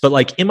books, but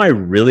like, am I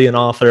really an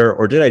author,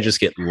 or did I just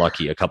get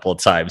lucky a couple of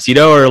times?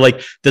 Or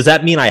like, does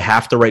that mean I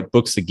have to write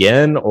books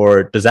again?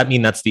 Or does that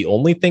mean that's the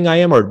only thing I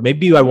am? Or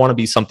maybe I want to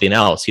be something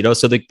else,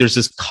 so there's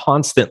this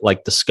constant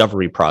like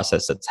discovery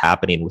process that's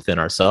happening within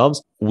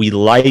ourselves. We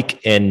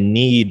like and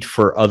need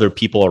for other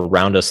people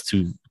around us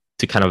to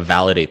kind of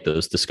validate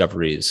those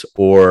discoveries,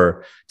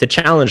 or to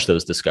challenge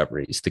those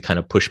discoveries, to kind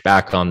of push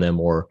back on them,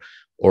 or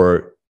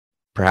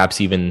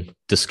perhaps even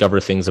discover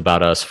things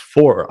about us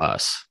for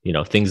us,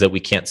 things that we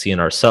can't see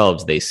in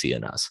ourselves, they see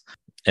in us.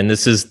 And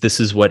this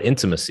is what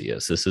intimacy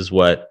is. This is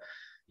what,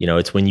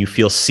 it's when you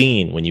feel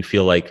seen, when you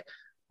feel like,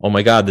 oh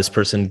my God, this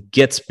person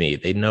gets me,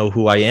 they know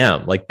who I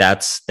am. Like,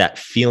 that's that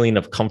feeling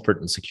of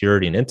comfort and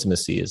security and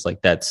intimacy is like,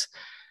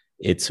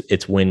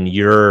 it's when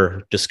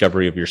your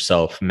discovery of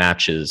yourself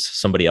matches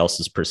somebody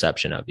else's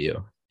perception of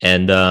you.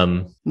 And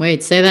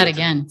wait, say that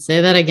again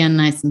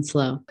nice and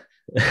slow.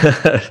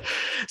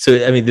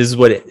 So, I mean, this is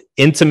what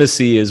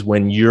intimacy is: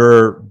 when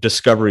your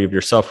discovery of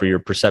yourself or your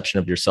perception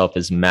of yourself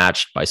is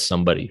matched by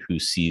somebody who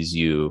sees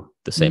you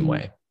the same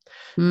way.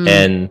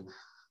 And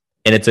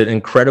it's an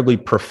incredibly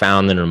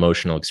profound and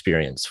emotional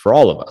experience for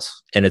all of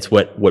us. And it's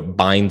what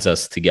binds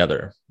us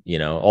together.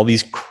 All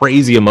these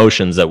crazy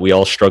emotions that we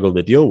all struggle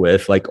to deal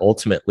with, like,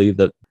 ultimately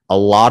a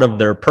lot of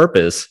their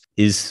purpose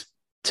is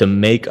to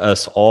make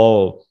us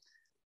all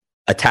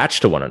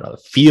attached to one another,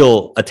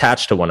 feel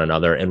attached to one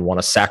another, and want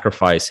to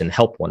sacrifice and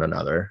help one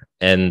another.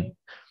 And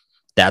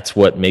that's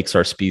what makes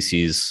our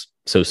species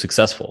so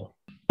successful.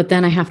 But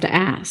then I have to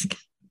ask,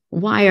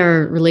 why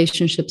are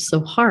relationships so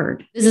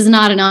hard? This is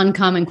not an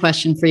uncommon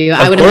question for you.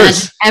 I would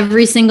imagine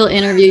every single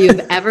interview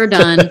you've ever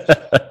done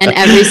and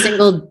every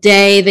single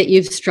day that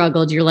you've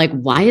struggled, you're like,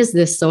 why is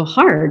this so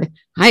hard?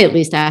 I at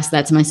least ask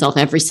that to myself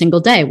every single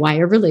day. Why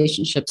are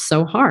relationships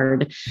so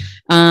hard?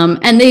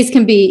 And these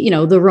can be,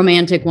 the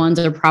romantic ones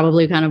are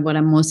probably kind of what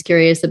I'm most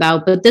curious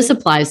about, but this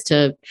applies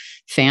to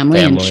family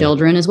and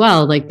children as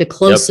well. Like the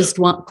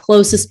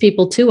closest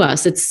people to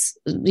us. It's,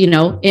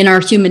 in our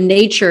human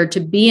nature to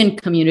be in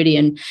community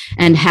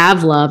and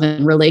have love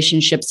and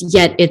relationships,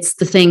 yet it's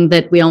the thing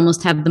that we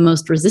almost have the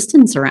most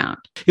resistance around.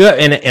 Yeah.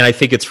 And I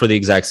think it's for the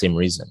exact same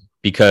reason,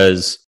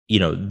 because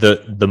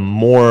the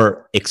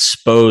more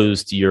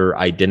exposed your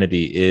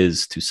identity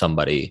is to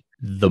somebody,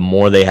 the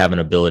more they have an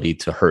ability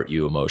to hurt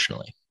you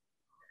emotionally.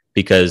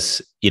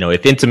 Because,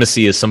 if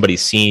intimacy is somebody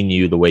seeing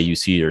you the way you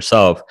see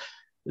yourself,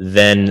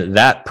 then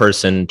that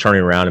person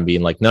turning around and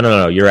being like,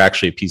 no, you're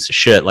actually a piece of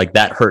shit. Like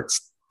that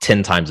hurts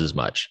 10 times as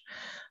much.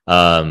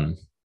 And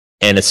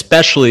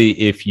especially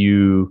if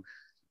you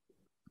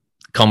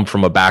come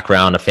from a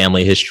background, a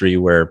family history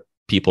where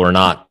people are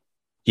not,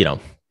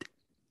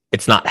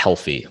 it's not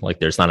healthy. Like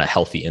there's not a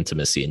healthy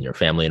intimacy in your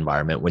family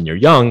environment. When you're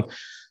young,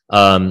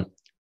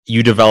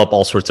 you develop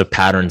all sorts of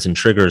patterns and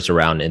triggers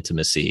around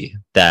intimacy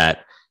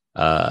that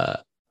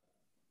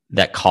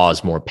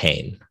cause more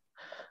pain.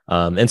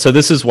 And so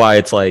this is why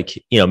it's like,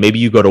 maybe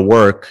you go to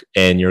work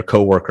and your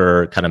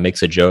coworker kind of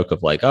makes a joke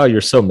of like, oh,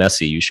 you're so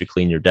messy, you should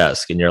clean your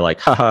desk. And you're like,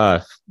 haha,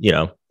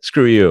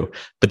 screw you.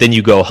 But then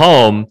you go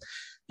home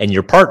and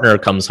your partner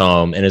comes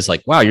home and is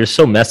like, wow, you're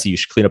so messy, you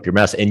should clean up your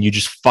mess. And you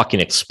just fucking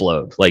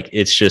explode. Like,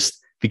 it's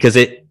just because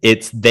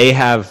they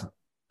have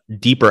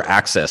deeper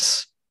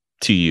access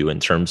to you in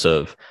terms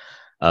of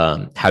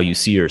how you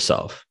see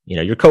yourself.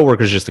 Your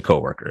coworker is just a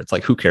coworker. It's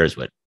like, who cares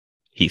what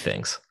he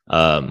thinks?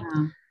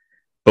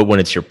 But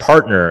when it's your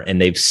partner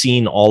and they've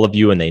seen all of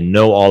you and they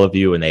know all of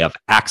you and they have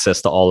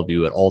access to all of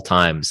you at all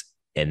times,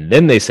 and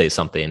then they say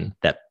something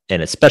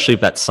and especially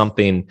if that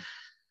something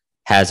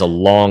has a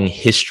long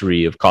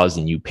history of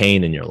causing you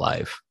pain in your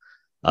life,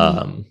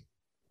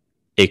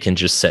 it can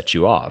just set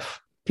you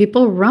off.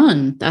 People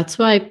run. That's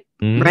why,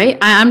 right?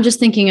 I'm just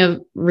thinking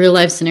of real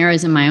life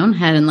scenarios in my own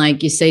head. And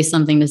like you say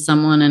something to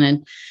someone and it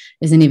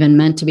isn't even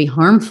meant to be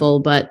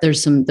harmful, but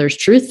there's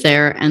truth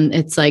there. And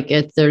it's like,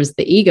 there's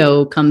the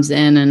ego comes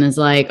in and is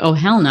like, oh,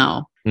 hell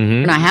no,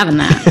 we're not having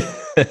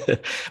that.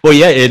 Well,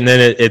 yeah. And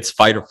then it's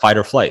fight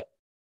or flight,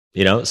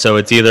 so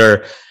it's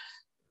either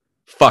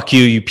fuck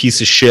you, you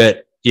piece of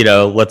shit,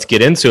 let's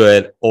get into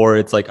it. Or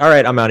it's like, all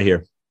right, I'm out of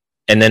here.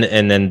 And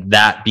then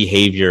that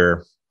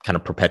behavior kind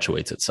of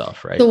perpetuates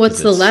itself. Right. So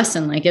what's the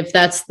lesson? Like if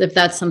that's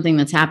something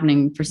that's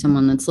happening for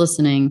someone that's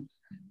listening,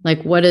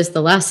 like, what is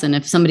the lesson?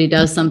 If somebody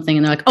does something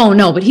and they're like, oh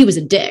no, but he was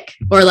a dick,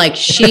 or like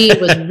she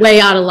was way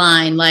out of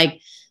line, like,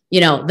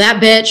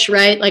 that bitch,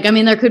 right? Like, I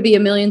mean, there could be a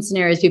million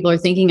scenarios people are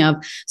thinking of.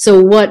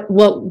 So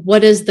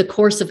what is the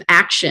course of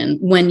action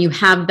when you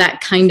have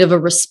that kind of a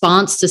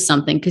response to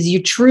something? Because you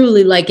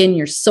truly, like in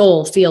your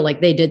soul, feel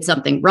like they did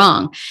something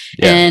wrong.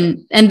 Yeah.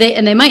 And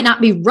they might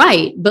not be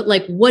right, but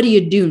like, what do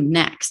you do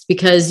next?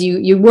 Because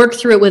you work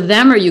through it with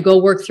them or you go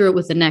work through it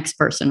with the next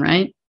person,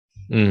 right?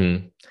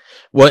 Mm-hmm.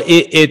 Well,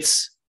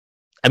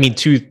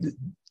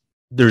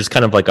 there's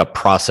kind of like a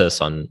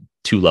process on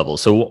two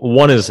levels. So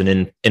one is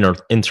an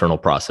internal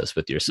process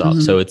with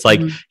yourself. So it's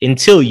like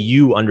until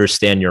you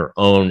understand your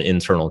own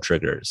internal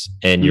triggers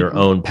and your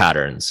own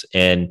patterns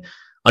and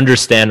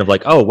understand of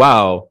like, oh,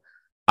 wow,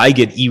 I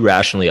get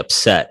irrationally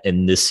upset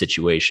in this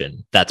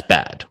situation. That's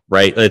bad,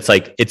 right? It's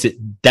like,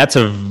 that's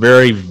a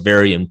very,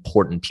 very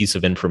important piece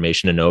of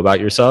information to know about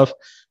yourself.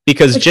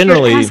 Because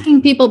generally you're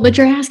asking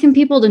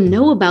people to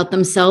know about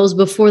themselves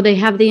before they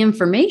have the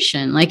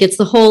information. Like it's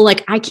the whole,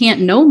 like, I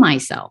can't know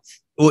myself.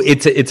 Well,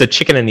 it's a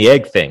chicken and the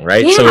egg thing,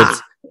 right? Yeah. So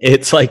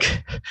it's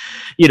like,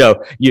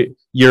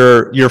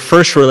 your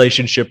first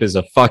relationship is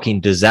a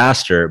fucking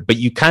disaster, but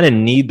you kind of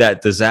need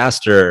that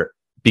disaster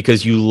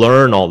because you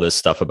learn all this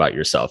stuff about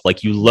yourself.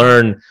 Like you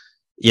learn,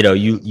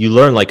 you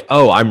learn like,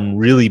 oh, I'm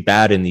really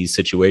bad in these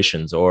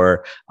situations,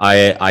 or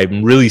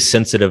I'm really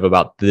sensitive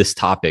about this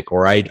topic,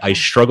 or I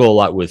struggle a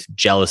lot with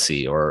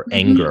jealousy or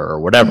anger or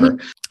whatever.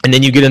 And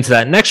then you get into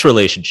that next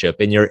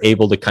relationship and you're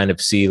able to kind of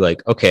see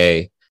like,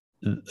 okay,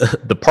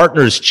 the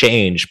partner's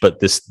changed, but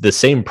the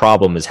same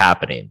problem is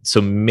happening.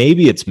 So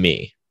maybe it's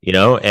me,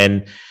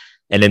 and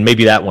then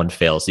maybe that one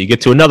fails. So you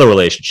get to another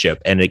relationship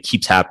and it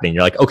keeps happening.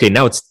 You're like, okay,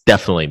 now it's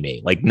definitely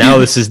me. Like now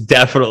this is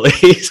definitely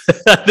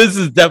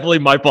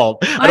my fault.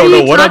 I don't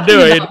know what I'm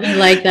doing.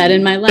 Like that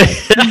in my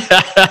life.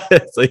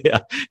 So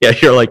yeah.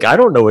 You're like, I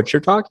don't know what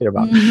you're talking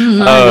about. I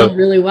know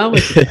really well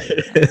with you.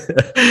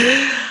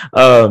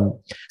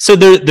 So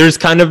there's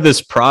kind of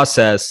this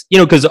process,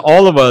 because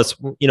all of us,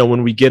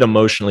 when we get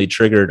emotionally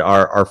triggered,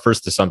 our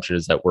first assumption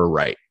is that we're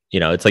right.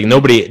 It's like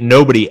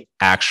nobody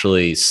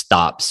actually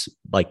stops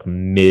like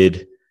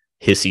mid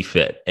hissy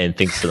fit and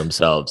thinks to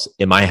themselves,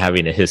 am I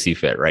having a hissy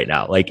fit right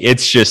now? Like,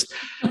 it's just,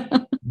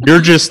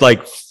 you're just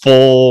like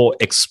full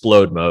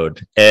explode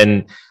mode.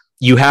 And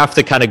you have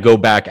to kind of go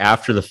back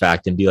after the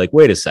fact and be like,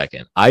 wait a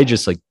second, I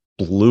just like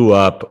blew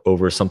up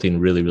over something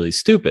really, really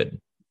stupid.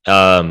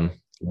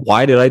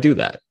 Why did I do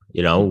that?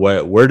 You know,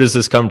 where does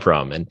this come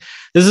from? And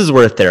this is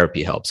where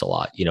therapy helps a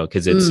lot, you know,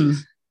 because it's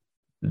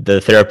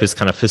the therapist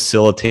kind of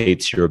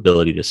facilitates your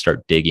ability to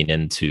start digging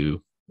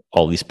into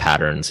all these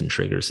patterns and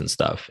triggers and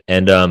stuff.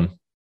 And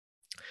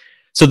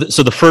so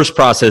the first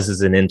process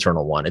is an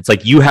internal one. It's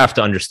like you have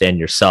to understand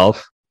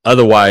yourself.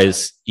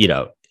 Otherwise, you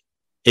know,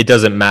 it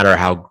doesn't matter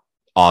how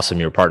awesome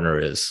your partner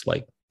is.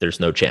 Like, there's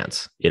no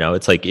chance. You know,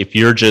 it's like if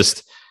you're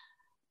just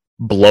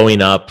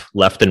blowing up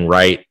left and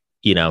right,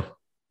 you know,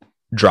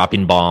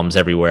 dropping bombs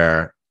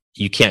everywhere,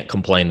 you can't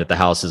complain that the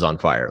house is on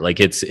fire. Like,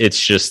 it's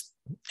just,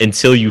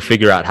 until you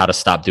figure out how to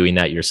stop doing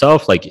that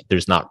yourself, like,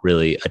 there's not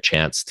really a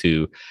chance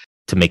to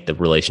make the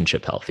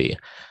relationship healthy.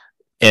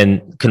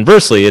 And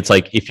conversely, it's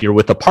like if you're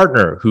with a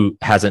partner who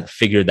hasn't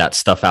figured that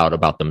stuff out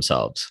about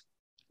themselves,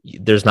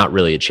 there's not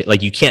really a chance.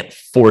 Like, you can't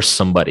force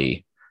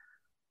somebody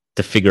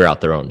to figure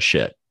out their own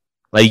shit.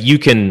 Like, you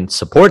can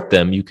support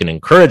them, you can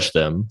encourage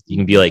them, you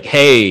can be like,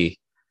 hey,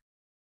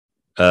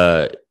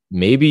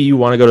 maybe you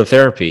want to go to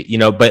therapy, you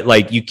know, but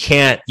like, you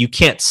can't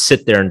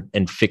sit there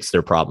and fix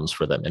their problems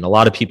for them. And a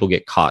lot of people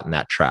get caught in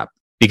that trap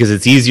because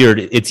it's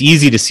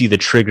easy to see the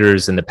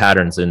triggers and the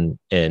patterns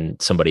in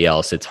somebody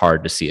else. It's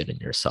hard to see it in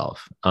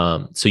yourself.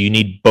 So you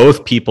need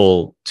both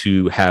people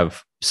to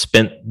have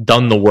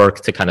done the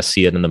work to kind of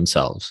see it in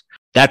themselves.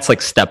 That's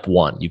like step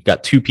one. You've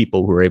got two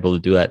people who are able to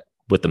do that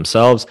with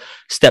themselves.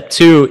 Step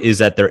two is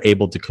that they're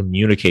able to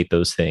communicate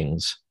those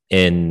things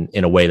in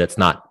a way that's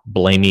not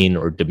blaming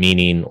or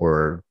demeaning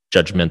or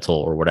judgmental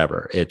or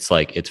whatever. It's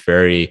like, it's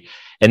very,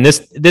 and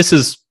this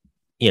is,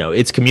 you know,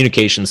 it's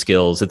communication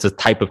skills. It's a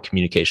type of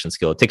communication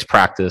skill. It takes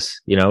practice,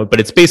 you know, but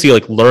it's basically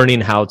like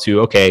learning how to,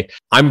 okay,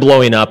 I'm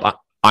blowing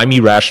up. I'm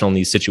irrational in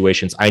these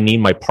situations. I need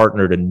my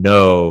partner to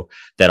know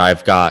that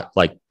I've got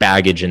like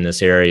baggage in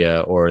this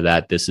area, or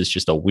that this is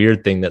just a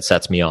weird thing that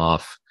sets me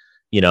off,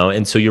 you know,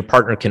 and so your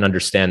partner can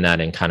understand that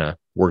and kind of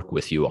work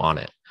with you on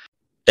it.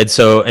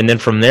 And then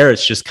from there,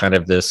 it's just kind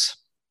of this,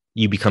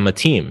 you become a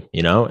team,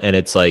 you know, and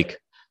it's like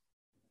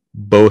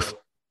both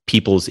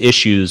people's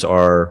issues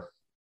are,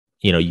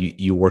 you know,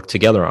 you work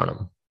together on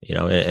them, you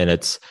know, and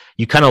it's,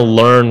 you kind of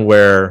learn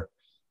where,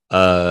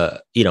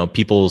 you know,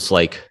 people's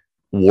like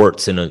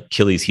warts and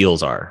Achilles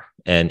heels are.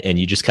 And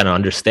you just kind of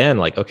understand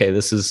like, okay,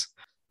 this is,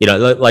 you know,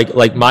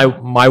 like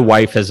my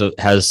wife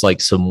has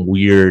like some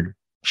weird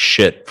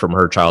shit from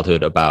her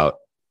childhood about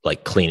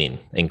like cleaning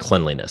and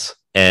cleanliness.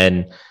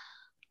 And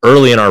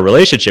early in our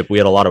relationship, we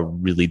had a lot of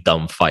really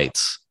dumb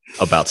fights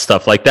about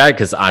stuff like that,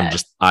 because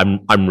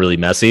I'm really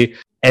messy.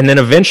 And then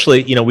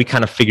eventually, you know, we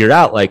kind of figured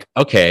out like,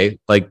 okay,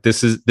 like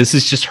this is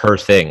just her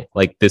thing.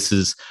 Like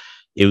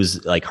it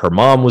was like her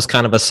mom was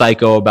kind of a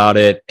psycho about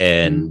it,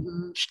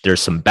 and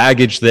there's some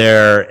baggage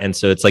there. And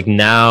so it's like,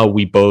 now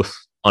we both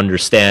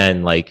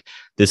understand like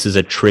this is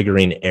a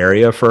triggering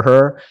area for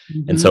her.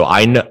 And so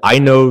I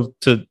know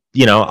to,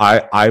 you know,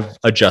 I've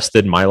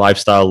adjusted my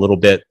lifestyle a little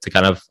bit to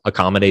kind of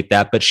accommodate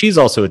that, but she's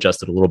also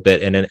adjusted a little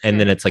bit. And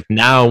then it's like,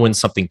 now when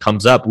something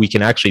comes up, we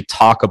can actually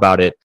talk about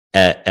it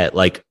at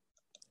like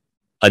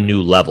a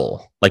new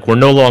level. Like, we're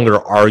no longer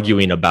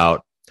arguing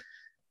about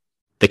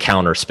the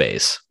counter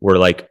space.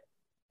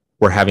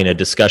 We're having a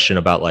discussion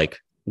about like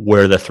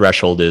where the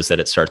threshold is that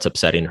it starts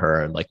upsetting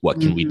her, and like,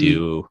 what can we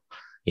do?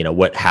 You know,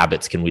 what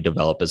habits can we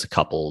develop as a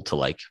couple to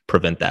like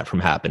prevent that from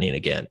happening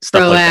again?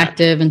 Stuff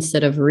proactive like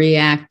instead of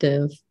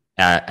reactive.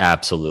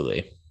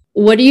 Absolutely.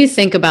 What do you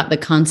think about the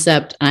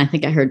concept? And I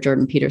think I heard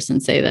Jordan Peterson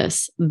say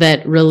this,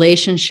 that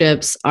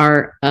relationships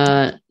are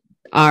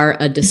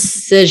a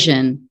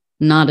decision,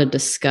 not a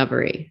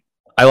discovery.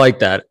 I like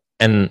that.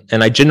 And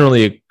I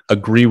generally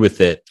agree with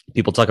it.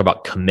 People talk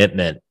about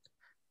commitment,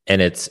 and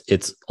it's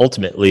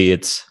ultimately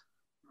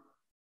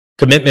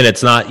commitment.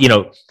 It's not, you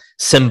know,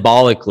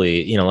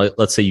 symbolically, you know,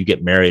 let's say you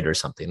get married or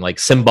something, like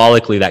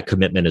symbolically that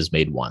commitment is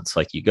made once,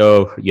 like you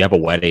have a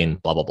wedding,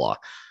 blah, blah,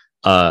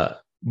 blah.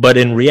 But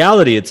in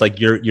reality, it's like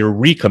you're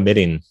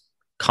recommitting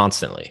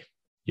constantly.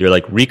 You're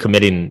like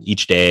recommitting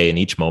each day and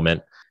each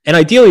moment. And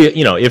ideally,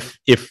 you know, if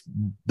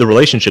the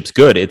relationship's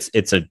good,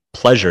 it's a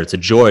pleasure, it's a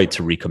joy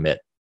to recommit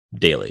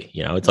daily.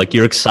 You know, it's like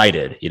you're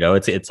excited, you know,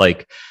 it's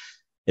like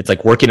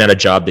working at a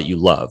job that you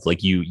love.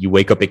 Like you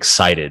wake up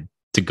excited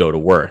to go to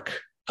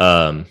work.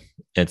 And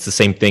it's the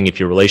same thing. If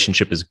your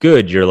relationship is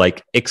good, you're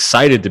like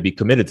excited to be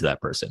committed to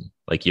that person.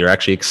 Like you're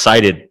actually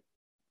excited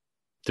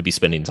to be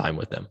spending time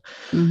with them.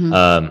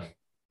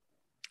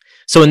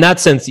 So in that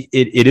sense,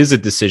 it is a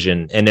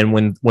decision. And then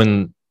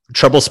when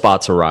trouble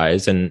spots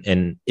arise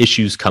and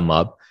issues come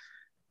up,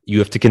 you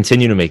have to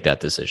continue to make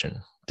that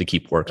decision to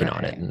keep working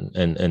on it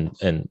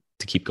and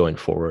to keep going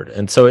forward.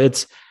 And so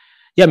it's,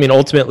 yeah, I mean,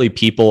 ultimately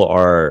people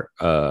are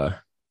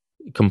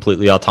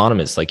completely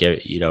autonomous, like,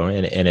 you know,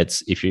 and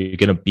it's, if you're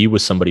going to be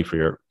with somebody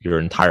for your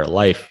entire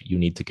life, you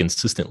need to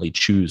consistently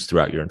choose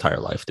throughout your entire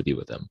life to be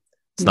with them.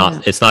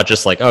 It's not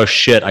just like, oh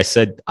shit, I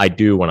said I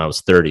do when I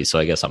was 30, so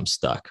I guess I'm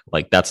stuck.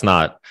 Like that's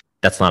not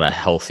a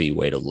healthy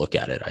way to look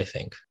at it, I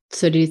think.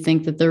 So do you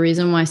think that the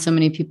reason why so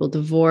many people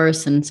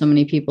divorce and so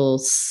many people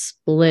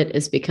split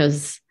is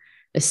because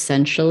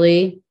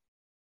essentially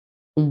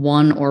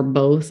one or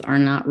both are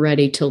not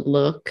ready to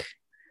look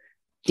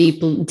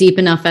deep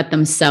enough at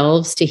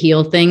themselves to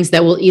heal things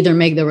that will either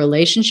make the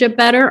relationship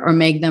better or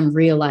make them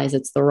realize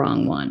it's the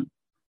wrong one?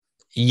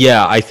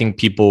 Yeah, I think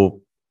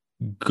people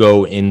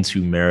go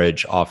into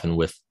marriage often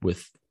with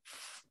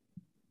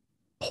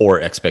poor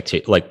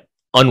expectations, like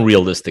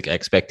unrealistic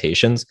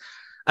expectations.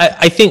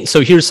 I think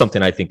so. Here's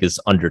something I think is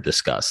under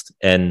discussed,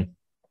 and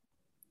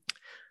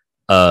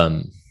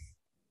I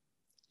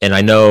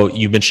know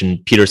you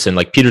mentioned Peterson.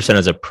 Like Peterson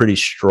has a pretty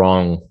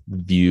strong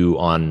view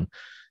on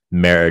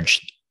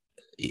marriage.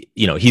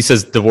 You know, he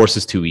says divorce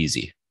is too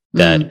easy.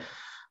 That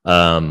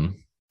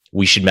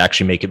we should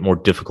actually make it more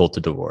difficult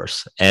to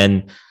divorce.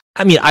 And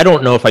I mean, I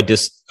don't know if I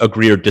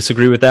agree or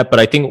disagree with that,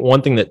 but I think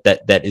one thing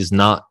that is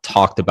not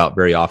talked about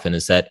very often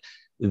is that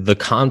the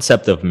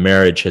concept of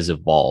marriage has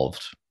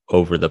evolved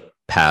over the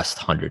past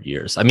 100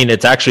 years. I mean,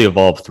 it's actually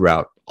evolved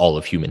throughout all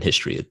of human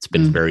history. It's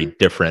been very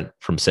different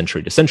from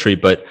century to century,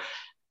 but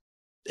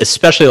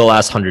especially the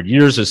last 100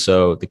 years or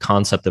so, the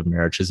concept of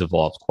marriage has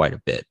evolved quite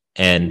a bit,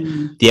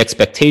 and the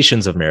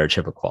expectations of marriage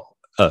have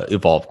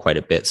evolved quite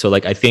a bit. So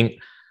like, I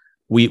think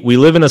we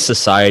live in a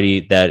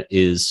society that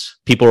is,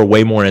 people are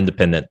way more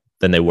independent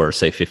than they were,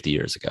 say, 50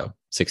 years ago,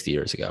 60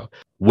 years ago.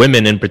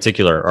 Women in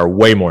particular are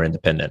way more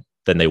independent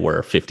than they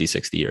were 50,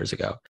 60 years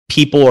ago.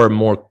 People are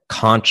more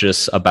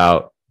conscious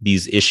about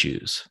these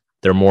issues.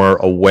 They're more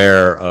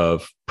aware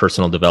of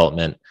personal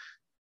development.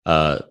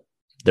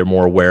 They're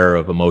more aware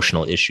of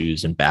emotional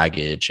issues and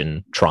baggage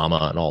and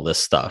trauma and all this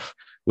stuff,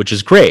 which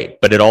is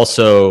great. But it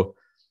also,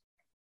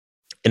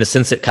 in a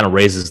sense, it kind of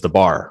raises the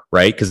bar,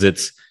 right? Because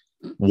it's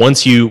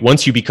once you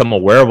become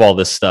aware of all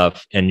this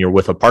stuff and you're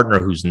with a partner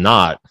who's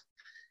not,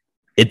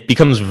 it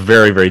becomes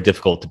very, very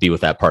difficult to be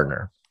with that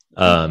partner.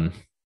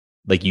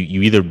 Like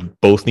you either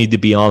both need to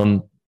be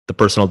on the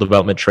personal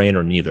development train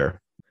or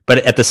neither. But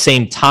at the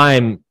same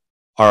time,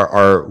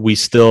 our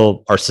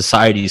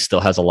society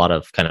still has a lot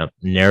of kind of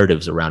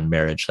narratives around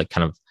marriage, like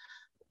kind of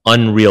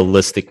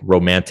unrealistic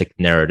romantic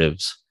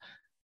narratives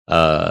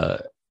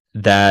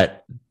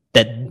that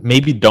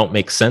maybe don't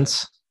make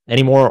sense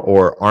anymore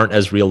or aren't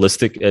as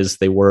realistic as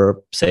they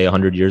were, say,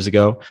 100 years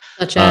ago.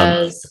 Such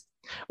as?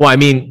 Well, I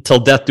mean, till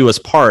death do us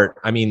part.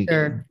 I mean,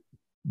 sure.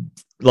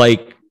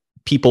 Like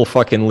people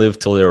fucking live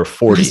till they were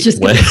 40.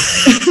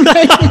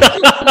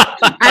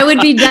 I would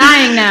be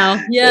dying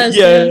now. Yes.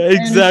 Yeah,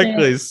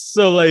 exactly.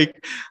 So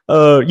like,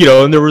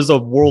 and there was a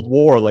world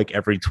war like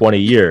every 20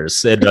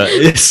 years. And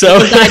so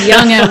people died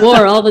young at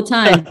war all the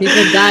time.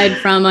 People died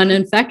from an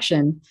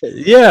infection.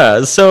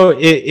 Yeah. So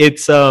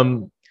it's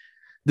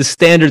the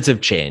standards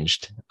have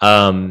changed.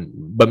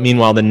 But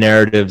meanwhile, the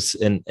narratives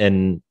and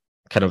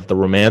kind of the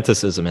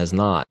romanticism has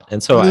not.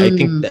 And so I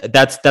think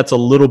that's a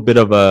little bit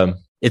of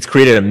it's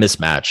created a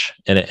mismatch.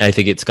 And I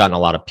think it's gotten a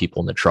lot of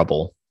people into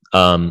trouble.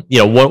 One of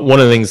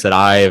the things that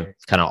I've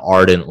kind of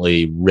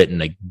ardently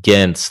written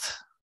against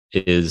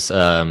is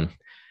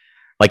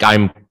like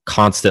I'm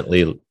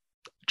constantly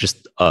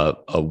just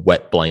a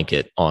wet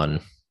blanket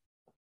on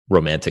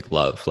romantic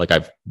love. Like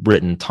I've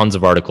written tons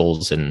of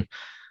articles and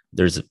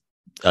there's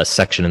a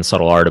section in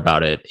Subtle Art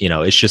about it.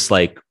 It's just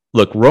like,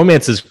 look,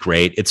 romance is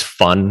great. It's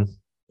fun,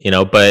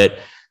 but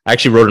I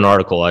actually wrote an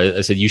article.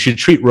 I said, you should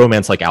treat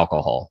romance like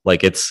alcohol.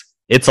 Like it's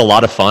a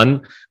lot of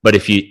fun, but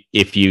if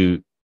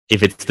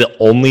it's the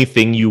only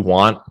thing you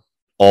want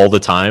all the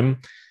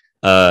time,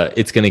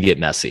 it's going to get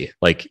messy.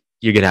 Like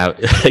you're going to have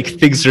like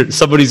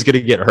somebody's going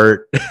to get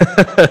hurt.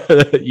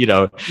 Is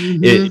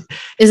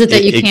it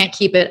that you can't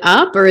keep it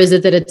up, or is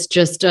it that it's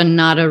just it's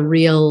not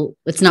real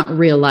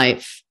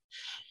life?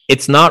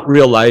 It's not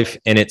real life,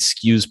 and it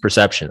skews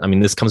perception. I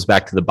mean, this comes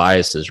back to the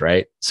biases,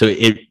 right? So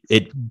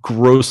it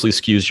grossly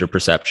skews your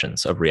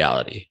perceptions of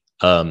reality.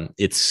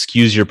 It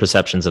skews your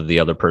perceptions of the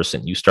other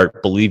person. You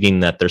start believing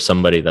that there's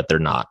somebody that they're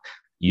not.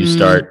 You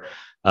start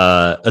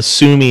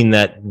assuming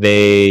that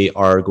they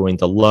are going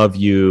to love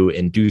you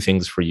and do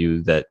things for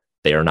you that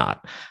they are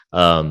not.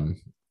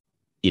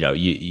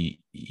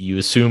 You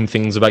assume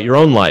things about your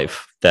own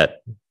life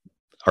that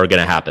are going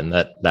to happen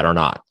that are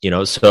not.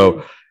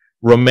 So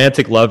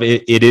romantic love,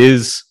 it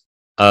is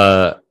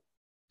the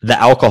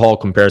alcohol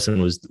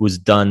comparison was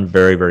done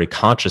very, very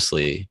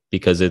consciously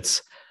because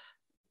it's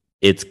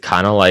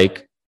kind of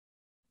like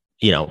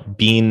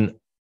being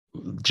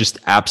just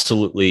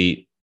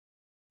absolutely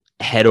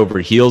head over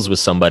heels with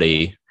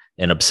somebody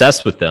and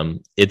obsessed with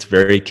them. It's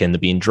very akin to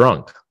being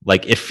drunk.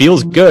 Like it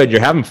feels good,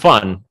 you're having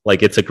fun,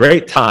 like it's a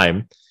great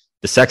time,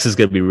 the sex is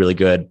going to be really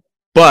good,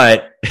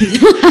 but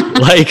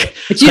but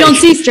you don't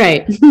see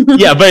straight.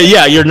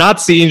 You're not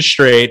seeing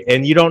straight,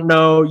 and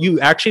you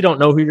actually don't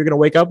know who you're going to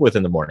wake up with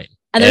in the morning,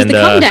 and there's the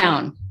come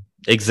down.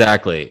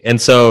 Exactly. And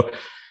so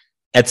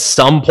at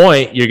some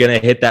point you're going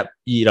to hit that,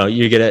 you're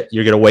going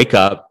to wake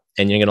up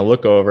and you're going to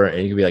look over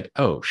and you're going to be like,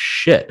 oh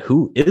shit,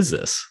 who is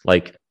this?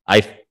 Like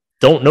I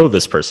don't know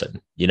this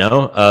person, you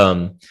know?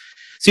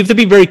 So you have to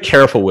be very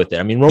careful with it.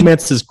 I mean,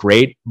 romance is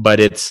great, but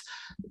it's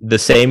the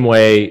same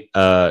way,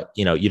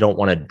 you know, you don't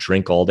want to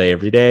drink all day,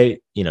 every day.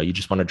 You know, you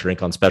just want to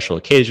drink on special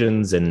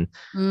occasions and,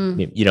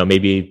 you know,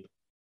 maybe,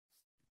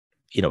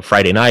 you know,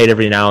 Friday night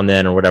every now and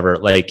then or whatever.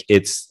 Like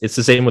it's the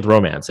same with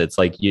romance. It's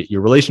like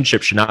your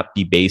relationship should not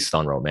be based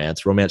on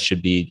romance. Romance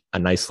should be a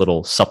nice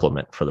little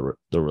supplement for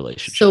the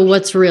relationship. So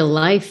what's real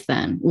life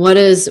then? What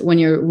is when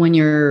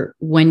you're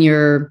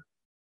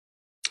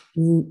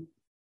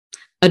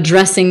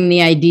addressing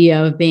the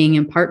idea of being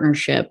in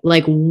partnership,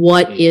 like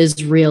what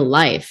is real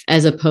life,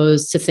 as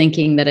opposed to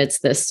thinking that it's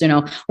this, you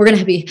know, we're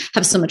going to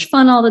have so much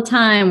fun all the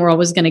time. We're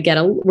always going to get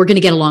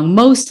along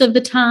most of the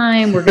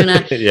time. We're going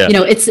to, you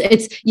know, it's,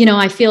 you know,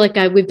 I feel like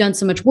we've done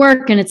so much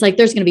work and it's like,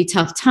 there's going to be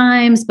tough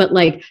times, but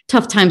like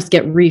tough times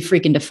get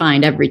freaking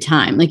defined every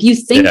time. Like you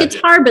think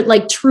it's hard, but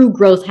like true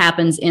growth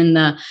happens in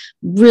the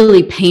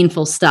really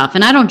painful stuff.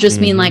 And I don't just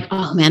mean like,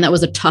 oh man, that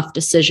was a tough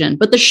decision,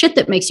 but the shit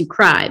that makes you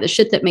cry, the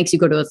shit that makes you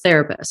go to a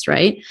therapist.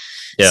 Right.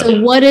 Yeah.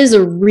 So what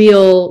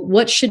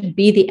should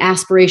be the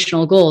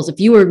aspirational goals? If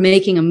you were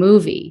making a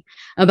movie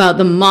about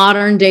the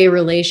modern day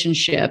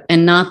relationship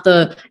and not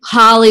the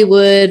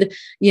Hollywood,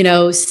 you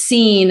know,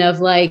 scene of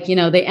like, you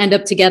know, they end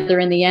up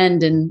together in the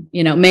end and,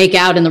 you know, make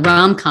out in the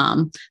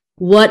rom-com,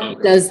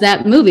 what does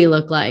that movie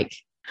look like?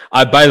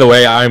 By the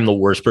way, I'm the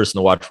worst person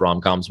to watch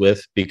rom-coms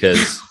with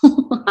because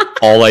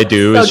all I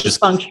do is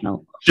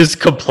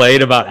just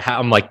complain about how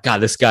I'm like, God,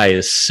 this guy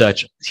is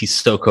he's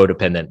so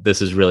codependent.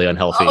 This is really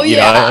unhealthy. Oh,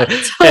 yeah,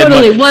 know?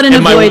 Totally. What an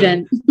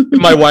avoidant.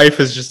 My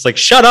wife is just like,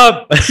 shut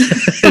up,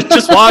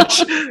 just watch.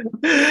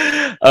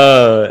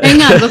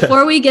 Hang on,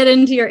 before we get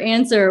into your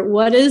answer,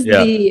 what is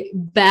the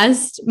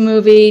best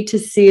movie to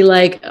see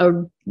like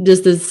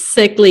just a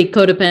sickly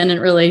codependent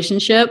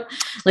relationship?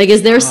 Like,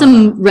 is there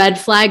some red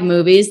flag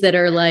movies that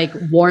are like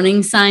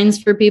warning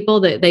signs for people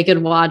that they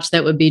could watch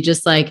that would be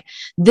just like,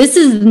 this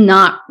is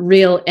not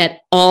real at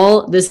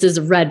all. This is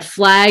a red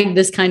flag.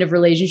 This kind of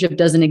relationship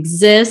doesn't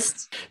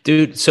exist.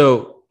 Dude,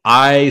 so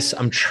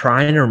I'm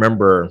trying to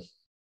remember.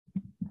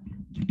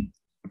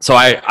 So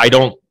I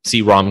don't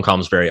see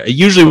rom-coms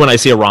usually when I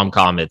see a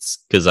rom-com,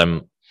 it's because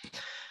I'm,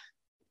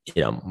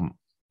 you know,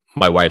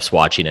 my wife's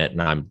watching it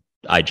and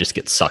I just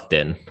get sucked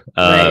in.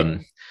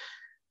 Right.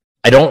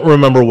 I don't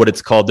remember what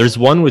it's called. There's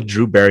one with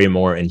Drew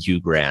Barrymore and Hugh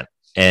Grant.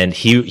 And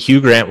Hugh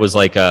Grant was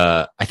like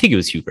I think it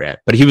was Hugh Grant,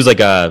 but he was like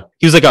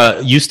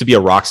used to be a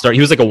rock star. He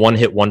was like a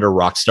one-hit wonder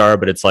rock star,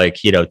 but it's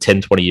like, you know,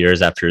 10, 20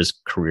 years after his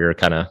career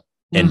kind of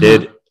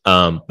ended.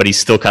 But he's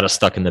still kind of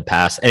stuck in the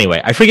past. Anyway,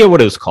 I forget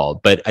what it was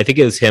called, but I think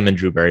it was him and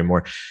Drew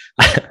Barrymore.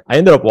 I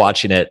ended up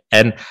watching it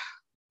and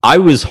I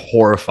was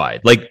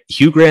horrified. Like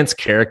Hugh Grant's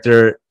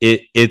character,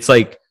 it's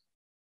like,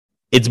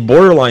 it's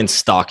borderline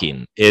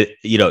stalking.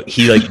 You know,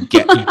 he like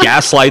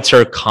gaslights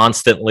her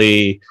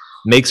constantly,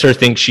 makes her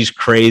think she's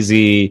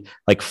crazy,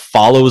 like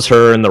follows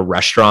her in the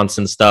restaurants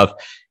and stuff.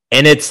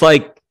 And it's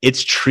like,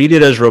 it's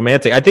treated as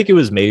romantic. I think it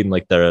was made in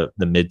like the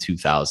mid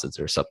 2000s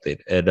or something.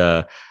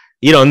 And,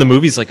 you know, in the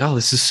movie's like, oh,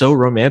 this is so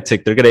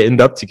romantic. They're going to end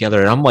up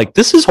together. And I'm like,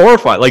 this is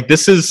horrifying. Like,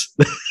 this is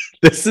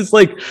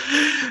like,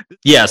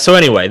 yeah. So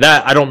anyway,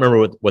 that I don't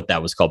remember what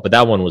that was called, but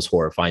that one was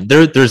horrifying.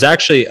 There's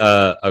actually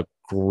a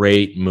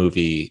great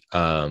movie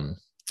came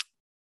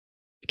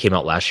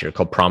out last year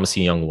called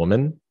Promising Young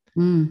Woman.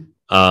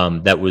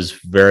 That was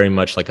very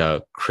much like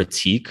a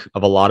critique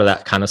of a lot of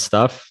that kind of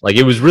stuff. Like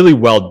it was really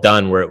well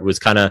done where it was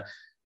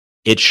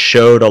it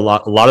showed a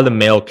lot of the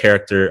male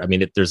character. I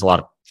mean, there's a lot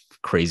of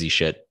crazy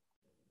shit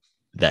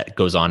that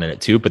goes on in it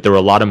too, but there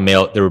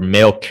were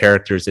male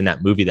characters in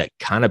that movie that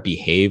kind of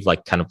behave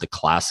like kind of the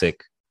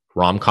classic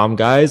rom-com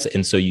guys.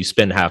 And so you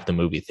spend half the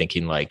movie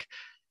thinking like,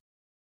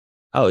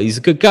 oh, he's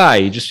a good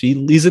guy.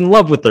 He's in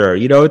love with her,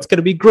 you know, it's going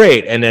to be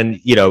great. And then,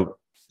 you know,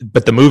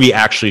 but the movie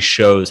actually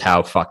shows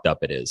how fucked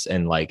up it is.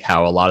 And like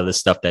how a lot of the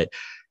stuff that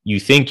you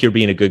think you're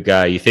being a good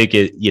guy, you think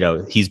you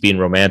know, he's being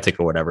romantic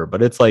or whatever,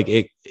 but it's like,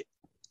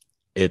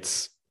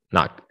 it's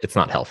not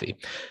healthy.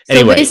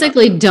 Anyway, so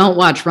basically don't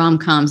watch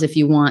rom-coms if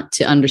you want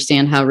to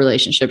understand how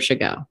relationships should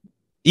go.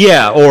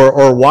 Yeah.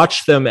 Or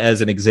watch them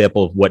as an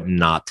example of what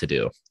not to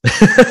do.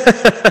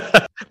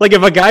 Like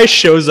if a guy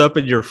shows up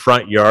in your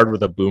front yard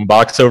with a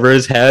boombox over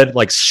his head,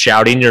 like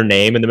shouting your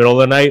name in the middle of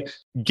the night,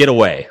 get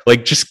away.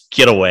 Like just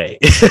get away.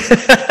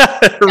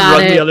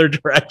 Run the other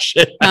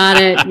direction.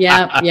 Got it.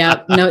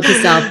 Yep. Note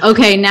to self.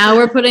 Okay, now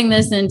we're putting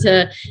this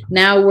into.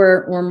 Now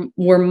we're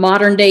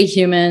modern day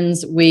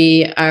humans.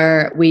 We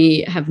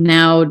have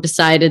now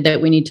decided that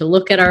we need to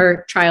look at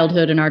our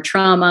childhood and our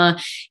trauma,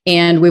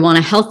 and we want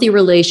a healthy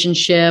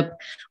relationship.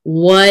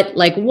 What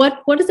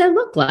does that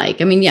look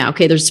like? I mean, yeah,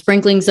 okay, there's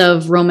sprinklings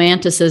of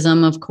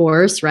romanticism, of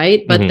course,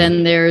 right? But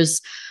then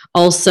there's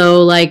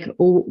also like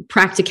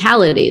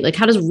practicality. Like,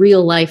 how does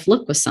real life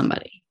look with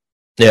somebody?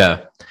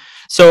 Yeah.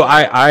 So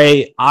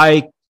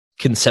I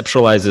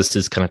conceptualize this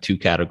as kind of two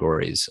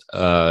categories.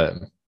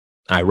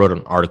 I wrote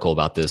an article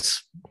about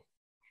this,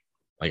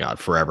 my God,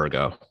 forever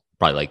ago,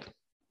 probably like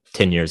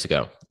 10 years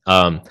ago.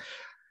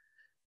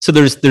 So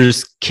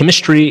there's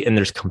chemistry and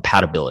there's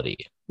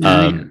compatibility.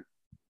 And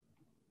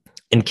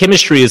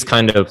chemistry is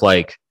kind of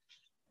like,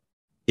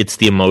 it's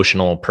the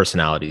emotional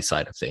personality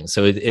side of things.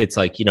 So it's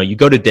like, you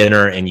go to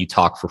dinner and you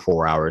talk for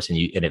 4 hours and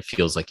it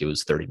feels like it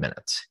was 30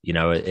 minutes.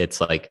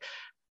 It's like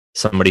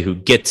somebody who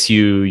gets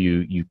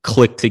you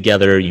click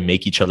together, you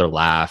make each other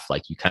laugh,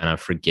 like you kind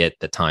of forget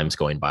the time's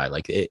going by.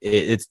 Like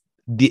it's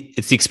the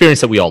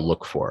experience that we all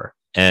look for.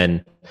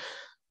 And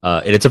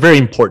it's a very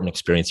important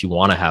experience. You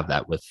want to have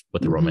that with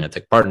a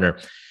romantic partner.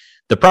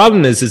 The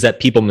problem is that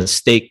people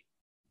mistake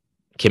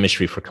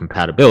chemistry for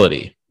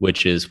compatibility,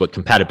 which is what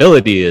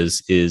compatibility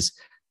is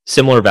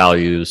similar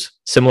values,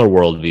 similar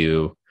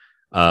worldview,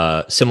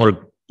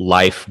 similar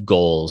life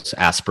goals,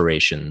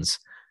 aspirations.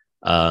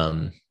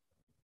 And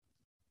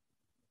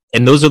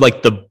those are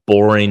like the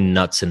boring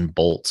nuts and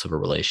bolts of a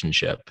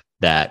relationship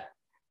that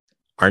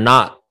are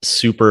not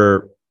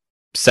super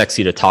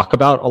sexy to talk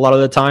about a lot of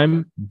the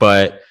time,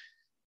 but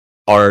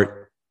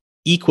are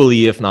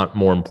equally, if not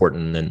more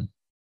important than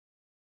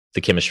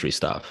the chemistry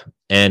stuff.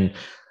 And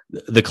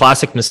the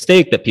classic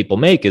mistake that people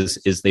make is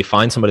they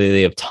find somebody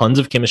they have tons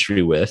of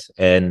chemistry with,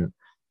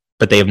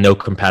 but they have no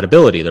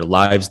compatibility. Their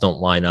lives don't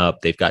line up.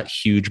 They've got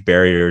huge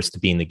barriers to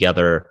being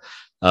together.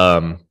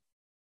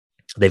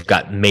 They've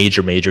got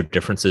major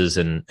differences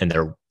in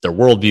their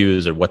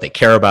worldviews or what they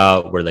care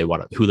about,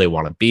 who they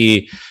want to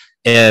be.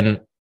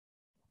 And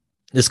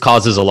this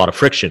causes a lot of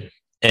friction.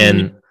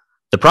 And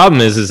the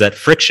problem is that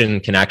friction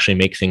can actually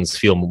make things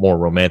feel more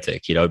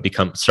romantic.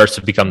 It starts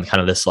to become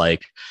kind of this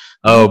like,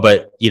 oh,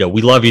 but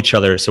we love each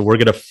other, so we're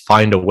gonna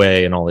find a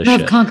way and all this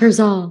Love shit. conquers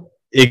all.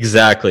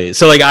 Exactly.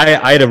 So like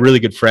I had a really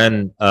good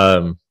friend,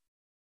 one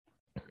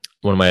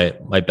of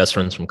my best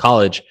friends from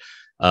college.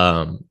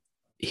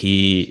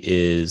 He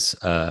is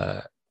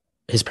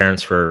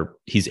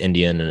he's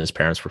Indian and his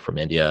parents were from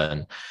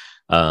India,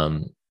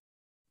 and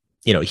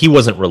he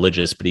wasn't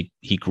religious, but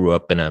he grew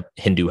up in a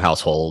Hindu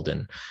household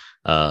and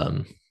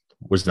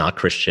was not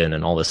Christian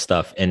and all this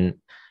stuff. And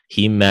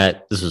he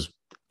met, this was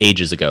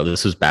ages ago,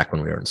 this was back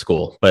when we were in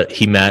school, but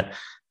he met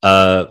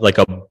like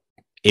a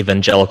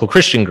evangelical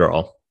Christian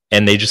girl,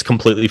 and they just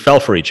completely fell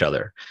for each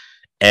other.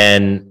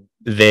 And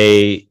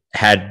they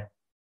had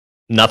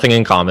nothing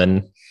in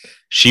common.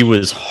 She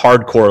was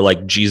hardcore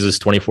like Jesus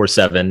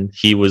 24/7.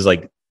 He was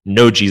like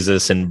no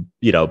Jesus. And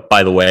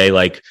by the way,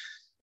 like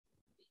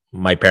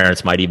my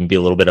parents might even be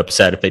a little bit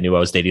upset if they knew I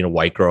was dating a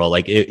white girl.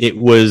 Like it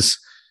was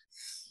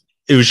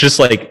just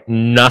like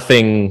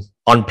nothing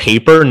on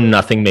paper,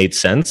 nothing made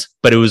sense,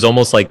 but it was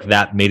almost like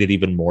that made it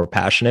even more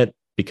passionate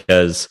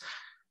because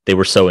they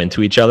were so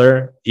into each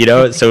other,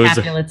 Like so the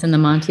Capulets and the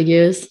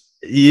Montagues.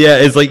 Yeah,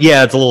 it's like,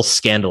 yeah, it's a little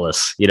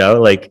scandalous,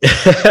 like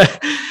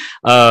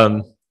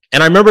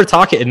and I remember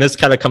talking, and this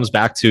kind of comes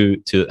back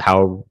to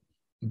how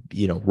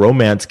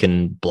romance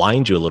can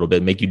blind you a little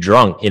bit, make you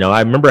drunk. I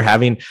remember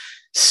having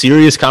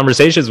serious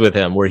conversations with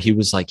him where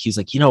he's like,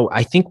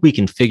 I think we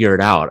can figure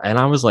it out. And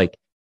I was like,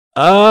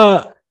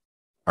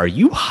 are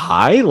you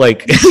high?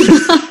 Like,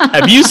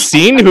 have you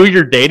seen who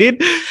you're dating?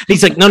 And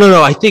he's like, no,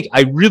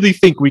 I really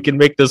think we can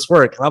make this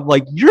work. And I'm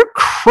like, you're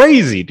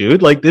crazy,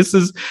 dude. Like,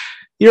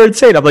 you're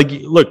insane. I'm like,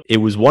 look, it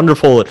was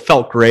wonderful. It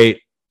felt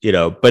great,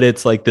 but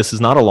it's like, this is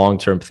not a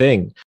long-term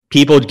thing.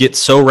 People get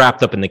so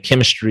wrapped up in the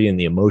chemistry and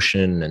the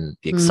emotion and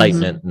the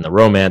excitement and the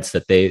romance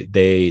that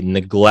they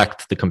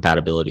neglect the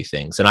compatibility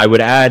things. And I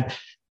would add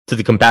to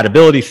the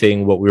compatibility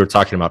thing what we were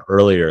talking about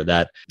earlier,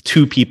 that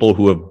two people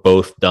who have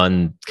both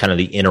done kind of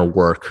the inner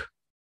work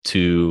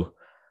to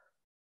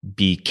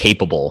be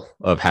capable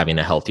of having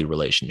a healthy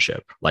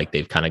relationship, like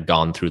they've kind of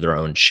gone through their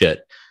own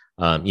shit.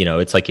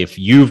 It's like if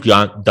you've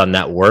done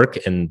that work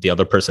and the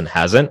other person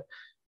hasn't,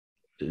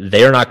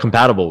 they are not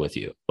compatible with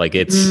you. Like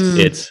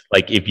it's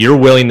like if you're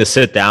willing to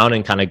sit down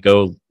and kind of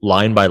go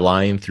line by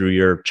line through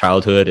your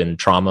childhood and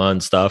trauma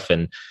and stuff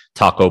and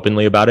talk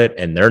openly about it,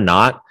 and they're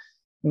not,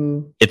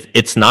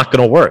 it's not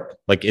going to work.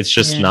 Like it's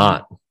just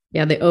not.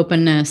 Yeah, the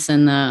openness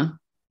and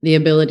the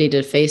ability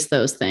to face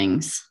those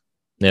things.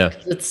 Yeah,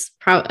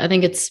 I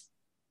think it's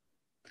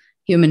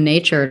human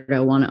nature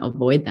to want to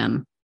avoid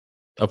them.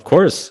 Of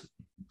course,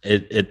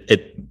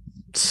 it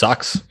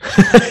sucks.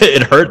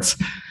 It hurts.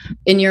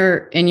 In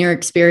your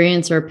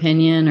experience or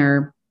opinion,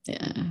 or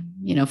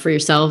for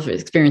yourself,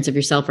 experience of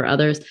yourself or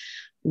others,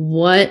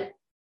 what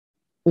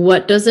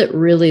does it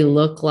really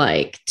look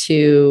like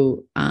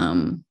to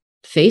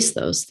face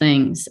those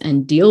things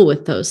and deal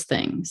with those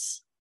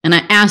things? And I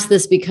ask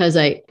this because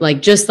I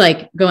just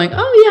going,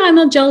 oh yeah, I'm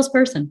a jealous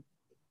person.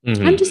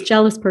 I'm just a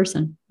jealous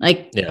person.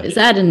 Is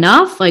that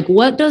enough? Like,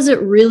 what does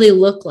it really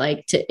look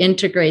like to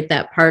integrate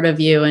that part of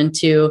you and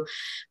to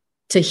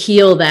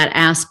heal that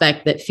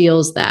aspect that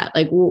feels that?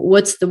 Like,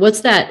 what's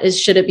that?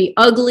 Should it be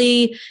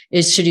ugly?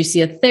 Should you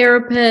see a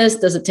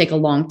therapist? Does it take a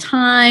long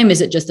time?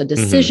 Is it just a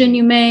decision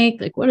you make?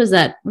 Like, what does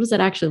that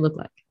actually look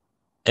like?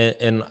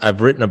 And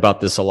I've written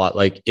about this a lot.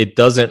 Like,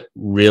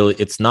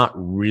 it's not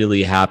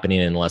really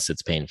happening unless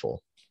it's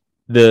painful.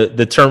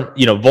 The term,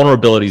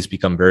 vulnerabilities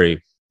become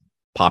very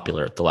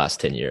popular the last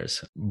 10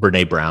 years.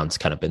 Brene Brown's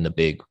kind of been the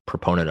big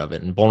proponent of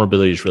it, and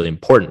vulnerability is really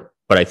important.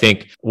 But I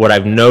think what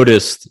I've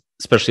noticed,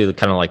 especially the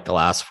kind of like the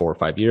last 4 or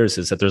 5 years,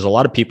 is that there's a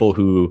lot of people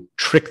who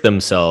trick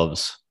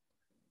themselves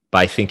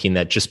by thinking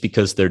that just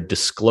because they're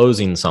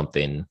disclosing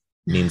something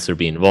means they're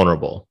being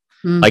vulnerable.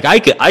 Like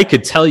I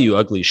could tell you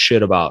ugly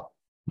shit about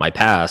my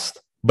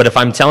past, but if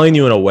I'm telling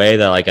you in a way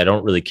that like I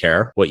don't really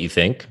care what you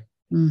think,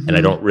 and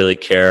I don't really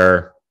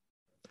care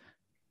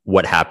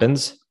what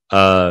happens,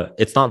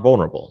 it's not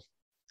vulnerable.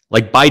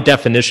 Like by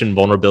definition,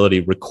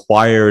 vulnerability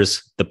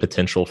requires the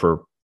potential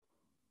for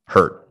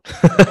hurt.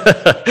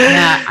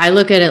 Yeah, I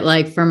look at it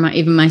like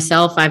even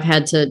myself, I've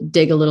had to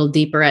dig a little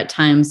deeper at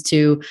times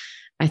to,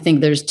 I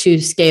think there's 2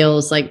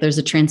 scales, like there's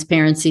a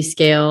transparency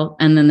scale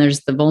and then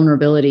there's the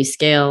vulnerability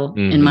scale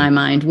in my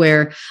mind,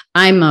 where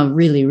I'm a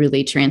really,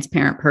 really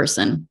transparent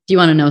person. If you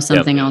want to know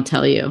something, I'll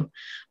tell you.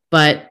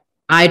 But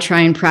I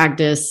try and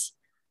practice,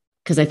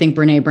 because I think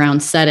Brene Brown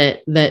said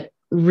it, that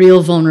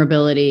real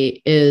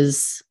vulnerability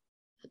is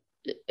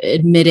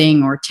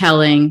admitting or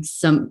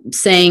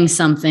saying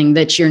something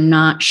that you're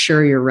not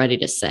sure you're ready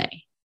to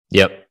say.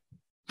 Yep.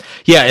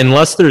 Yeah.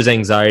 Unless there's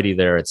anxiety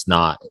there, it's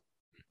not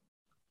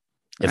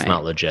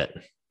legit.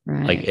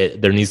 Right. Like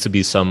there needs to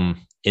be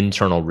some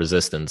internal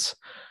resistance.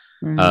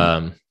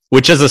 Right.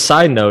 Which as a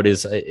side note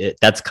is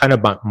that's kind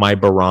of my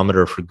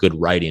barometer for good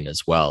writing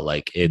as well.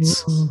 Like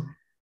it's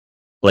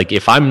like,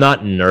 if I'm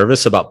not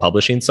nervous about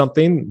publishing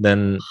something,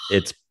 then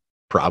it's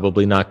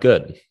probably not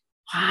good.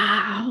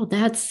 Wow.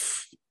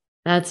 That's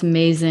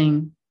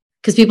amazing.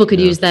 Because people could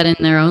use that in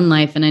their own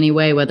life in any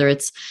way, whether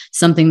it's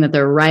something that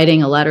they're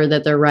writing, a letter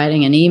that they're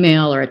writing, an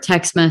email or a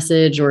text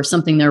message, or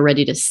something they're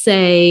ready to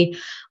say,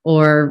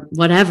 or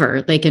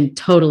whatever. They can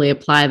totally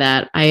apply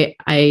that.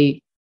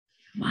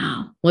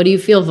 Wow. What do you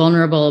feel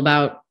vulnerable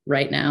about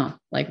right now?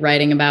 Like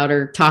writing about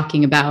or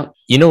talking about?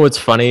 You know, what's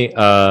funny?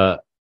 I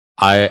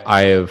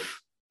have,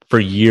 for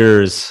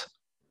years,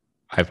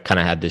 I've kind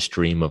of had this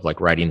dream of like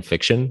writing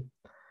fiction,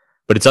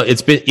 but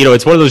it's been, you know,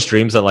 it's one of those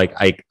dreams that like,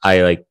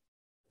 I like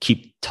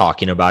keep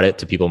talking about it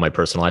to people in my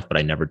personal life, but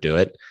I never do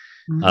it.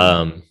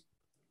 And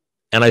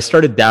I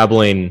started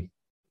dabbling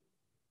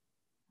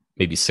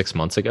maybe 6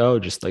 months ago,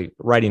 just like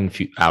writing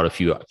a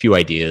few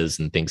ideas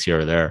and things here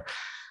or there.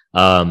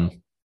 And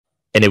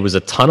it was a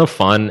ton of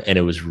fun, and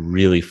it was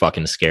really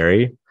fucking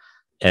scary.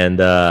 And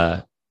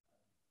then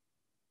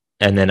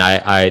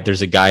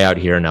there's a guy out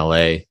here in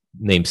LA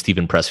named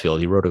Steven Pressfield.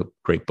 He wrote a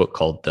great book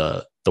called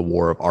The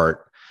War of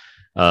Art.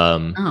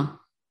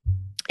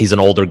 He's an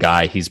older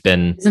guy.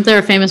 Isn't there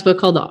a famous book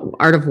called The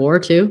Art of War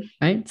too?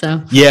 Right.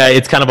 So yeah,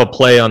 it's kind of a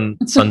play on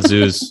Sun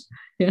Tzu's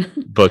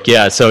book.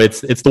 Yeah. So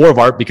it's The War of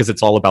Art because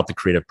it's all about the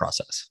creative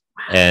process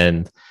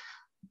and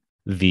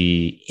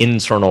the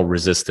internal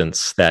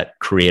resistance that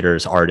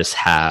creators, artists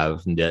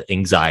have, and the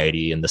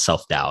anxiety and the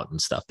self-doubt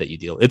and stuff that you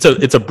deal with.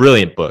 It's a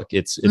brilliant book.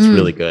 It's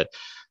really good.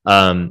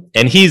 And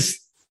he's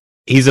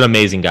an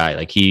amazing guy.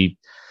 Like he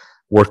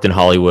worked in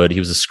Hollywood. He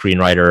was a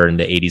screenwriter in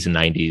the 80s and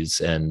 90s.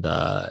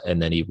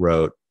 And then he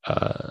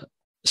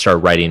started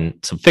writing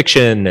some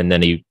fiction, and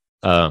then he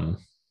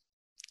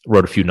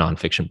wrote a few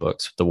nonfiction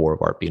books, The War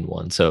of Art being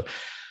one. So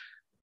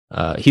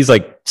he's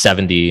like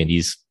 70 and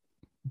he's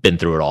been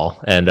through it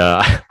all. And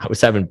I was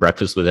having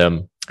breakfast with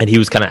him, and he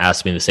was kind of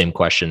asking me the same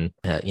question.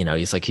 You know,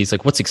 he's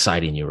like, what's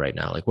exciting you right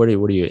now? Like, what are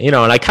you, you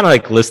know, and I kind of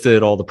like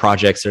listed all the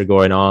projects that are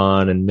going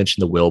on and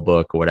mentioned the Will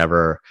book or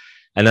whatever.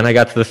 And then I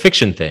got to the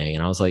fiction thing,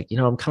 and I was like, you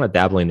know, I'm kind of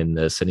dabbling in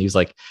this. And he's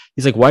like,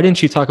 why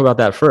didn't you talk about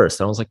that first?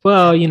 And I was like,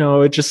 well, you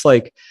know, it's just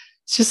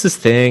this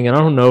thing, and I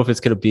don't know if it's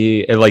going to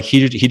be. And like,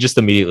 he just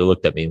immediately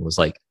looked at me and was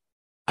like,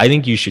 I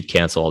think you should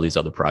cancel all these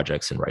other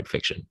projects and write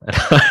fiction. And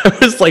I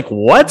was like,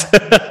 what?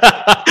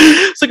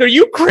 It's like, are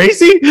you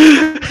crazy?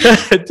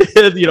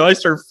 You know, I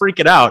started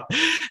freaking out.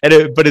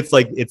 But it's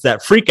like, it's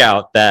that freak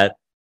out that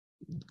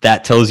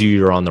tells you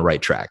you're on the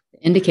right track.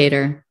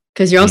 Indicator.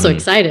 Because you're also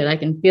excited. I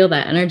can feel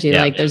that energy. Yeah.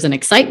 Like there's an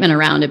excitement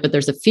around it, but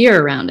there's a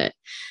fear around it.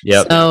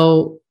 Yeah.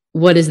 So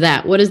what is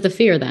that? What is the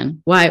fear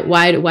then?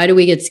 Why do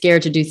we get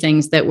scared to do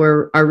things that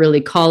are really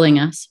calling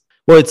us?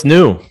 Well, it's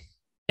new.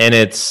 And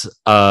it's,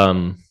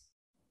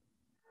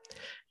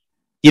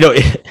 you know,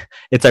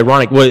 it's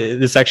ironic. Well,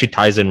 this actually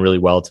ties in really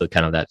well to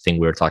kind of that thing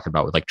we were talking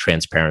about with like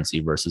transparency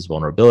versus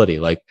vulnerability.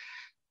 Like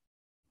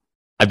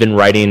I've been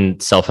writing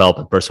self-help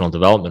and personal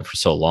development for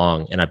so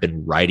long, and I've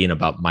been writing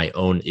about my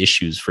own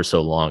issues for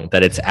so long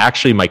that it's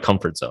actually my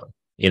comfort zone,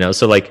 you know?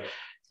 So like,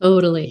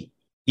 totally,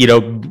 you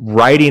know,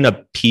 writing a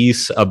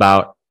piece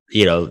about,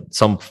 you know,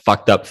 some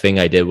fucked up thing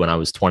I did when I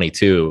was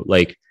 22,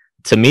 like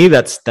to me,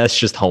 that's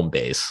just home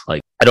base.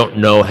 Like, I don't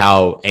know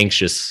how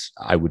anxious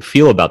I would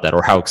feel about that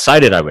or how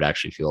excited I would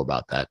actually feel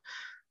about that.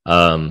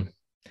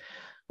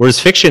 Whereas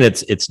fiction,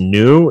 it's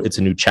new. It's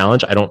a new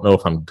challenge. I don't know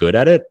if I'm good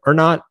at it or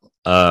not.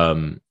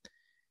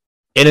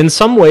 And in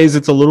some ways,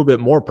 it's a little bit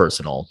more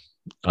personal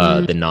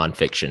than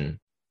nonfiction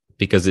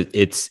because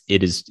it's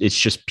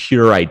just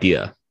pure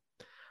idea.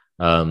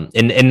 And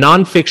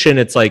nonfiction,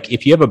 it's like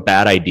if you have a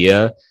bad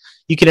idea,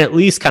 you can at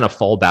least kind of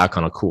fall back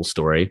on a cool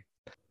story.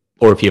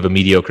 or if you have a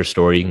mediocre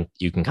story,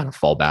 you can kind of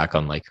fall back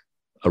on like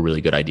a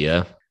really good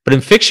idea. But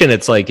in fiction,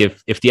 it's like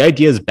if the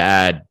idea is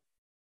bad,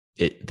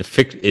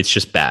 it's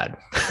just bad.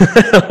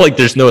 Like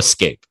there's no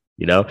escape,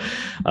 you know?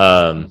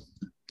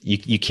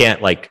 You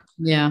can't like,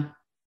 yeah,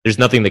 there's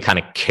nothing to kind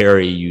of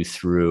carry you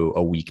through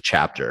a weak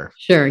chapter.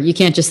 Sure. You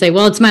can't just say,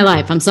 well, it's my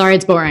life. I'm sorry,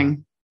 it's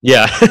boring.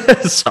 Yeah.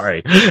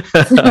 Sorry.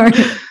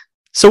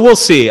 So we'll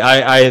see.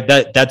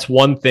 That's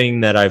one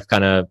thing that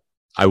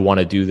I want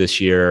to do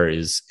this year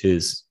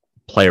is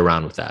play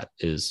around with that,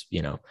 is,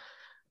 you know,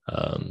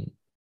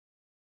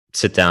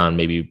 sit down,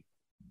 maybe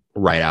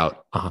write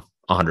out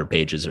 100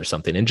 pages or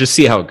something and just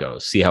see how it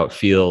goes, see how it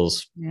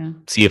feels,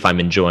 see if I'm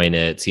enjoying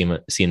it,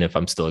 seeing if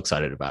I'm still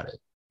excited about it.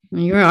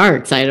 You are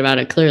excited about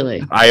it,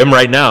 clearly. I am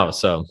right now.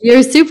 So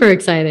you're super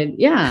excited.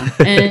 Yeah.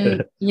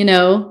 And, you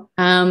know,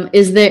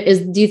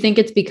 do you think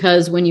it's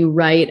because when you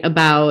write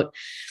about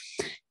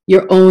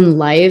your own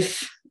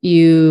life,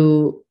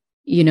 you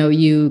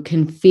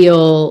can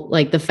feel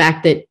like the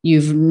fact that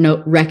you've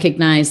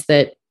recognized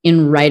that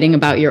in writing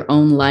about your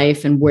own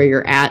life and where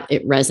you're at,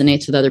 it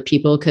resonates with other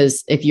people?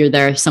 Because if you're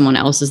there, someone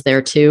else is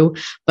there too.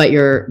 But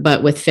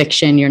with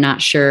fiction, you're not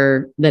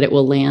sure that it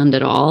will land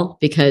at all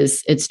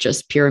because it's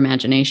just pure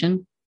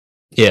imagination.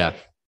 Yeah.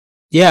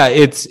 Yeah.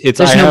 It's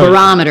there's no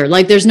barometer.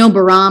 Like there's no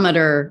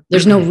barometer.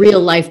 There's no real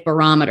life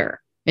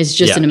barometer. It's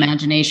just an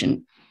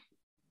imagination.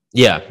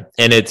 Yeah.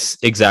 And it's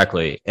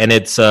exactly. And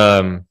it's,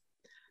 and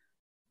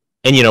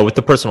you know, with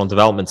the personal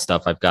development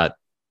stuff, I've got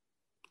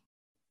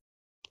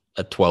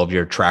a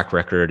 12-year track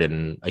record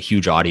and a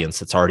huge audience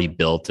that's already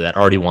built, that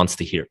already wants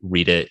to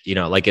read it. You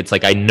know, like, it's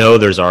like, I know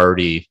there's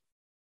already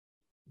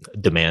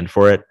demand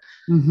for it.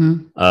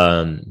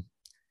 Mm-hmm.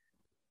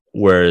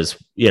 Whereas,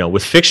 you know,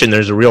 with fiction,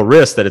 there's a real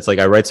risk that it's like,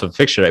 I write some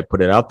fiction, I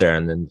put it out there,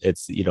 and then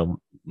it's, you know,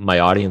 my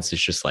audience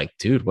is just like,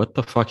 dude, what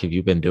the fuck have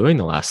you been doing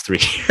the last 3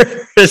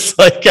 years?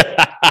 Like,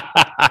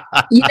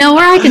 you know,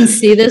 where I can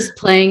see this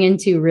playing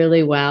into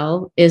really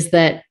well is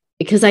that,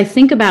 because I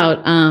think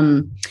about,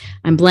 I'm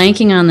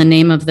blanking on the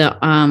name of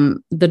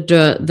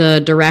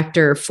the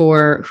director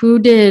for who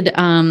did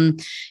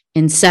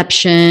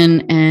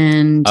Inception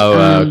and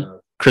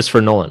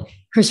Christopher Nolan.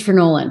 Christopher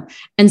Nolan.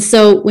 And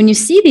so when you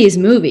see these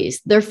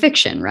movies, they're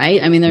fiction,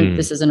 right? I mean,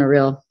 this isn't a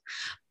real,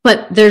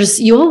 but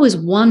you always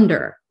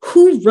wonder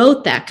who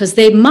wrote that, because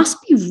they must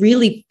be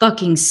really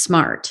fucking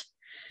smart.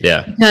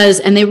 Yeah.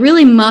 And they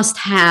really must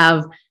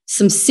have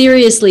some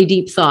seriously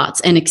deep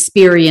thoughts and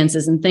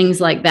experiences and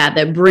things like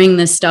that bring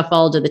this stuff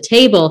all to the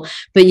table.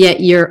 But yet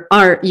you're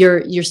putting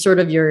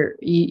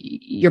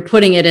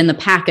it in the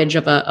package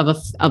of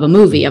a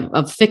movie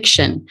of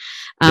fiction.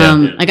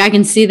 Like I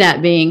can see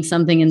that being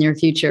something in your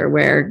future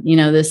where, you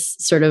know, this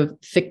sort of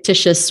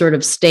fictitious sort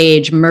of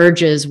stage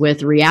merges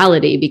with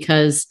reality,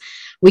 because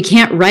we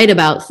can't write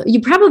about, you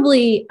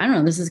probably, I don't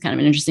know, this is kind of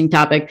an interesting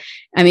topic.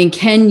 I mean,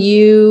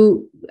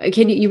 you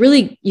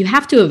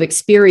have to have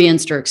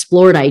experienced or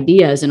explored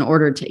ideas in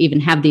order to even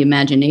have the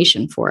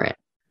imagination for it.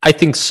 I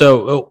think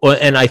so.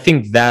 And I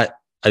think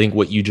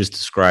what you just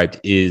described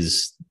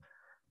is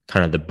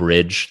kind of the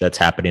bridge that's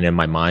happening in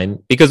my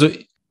mind, because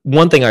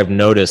one thing I've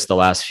noticed the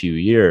last few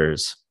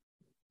years,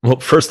 well,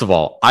 first of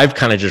all, I've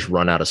kind of just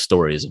run out of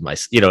stories of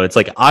it's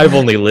like, I've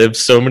only lived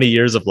so many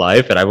years of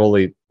life and I've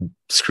only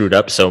screwed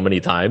up so many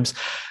times.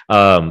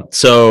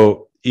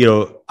 So, you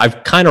know,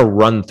 I've kind of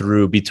run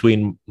through,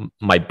 between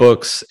my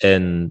books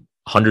and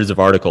hundreds of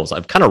articles,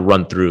 I've kind of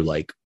run through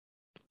like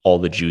all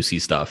the juicy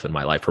stuff in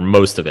my life, or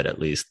most of it at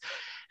least.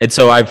 And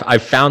so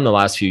I've found the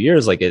last few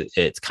years, like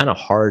it's kind of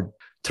hard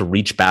to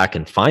reach back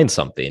and find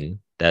something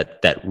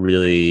that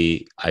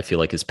really, I feel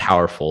like, is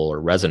powerful or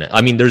resonant.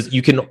 I mean,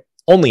 you can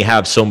only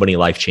have so many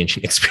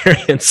life-changing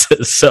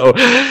experiences. So,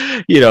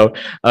 you know,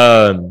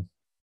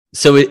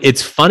 so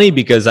it's funny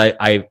because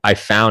I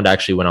found,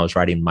 actually, when I was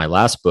writing my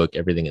last book,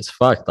 Everything is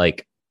Fucked,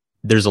 like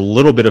there's a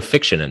little bit of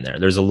fiction in there.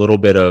 There's a little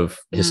bit of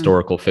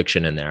historical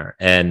fiction in there.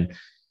 And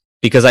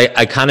because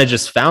I kind of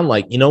just found,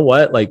 like, you know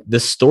what, like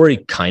this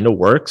story kind of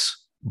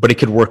works, but it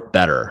could work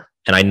better.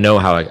 And I know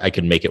how I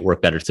could make it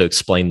work better to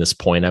explain this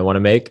point I want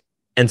to make.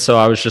 And so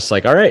I was just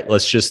like, all right,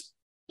 let's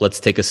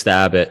take a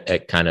stab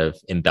at kind of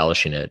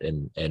embellishing it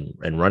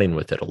and running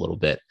with it a little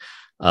bit.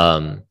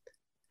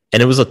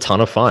 And it was a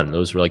ton of fun.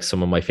 Those were like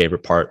some of my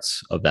favorite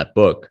parts of that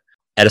book.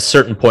 At a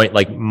certain point,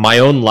 like my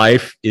own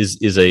life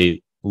is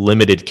a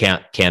limited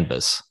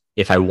canvas.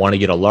 If I want to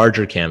get a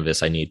larger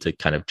canvas, I need to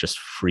kind of just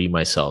free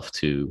myself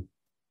to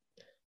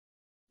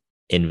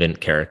invent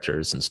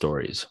characters and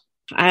stories.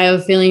 I have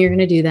a feeling you're going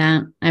to do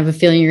that. I have a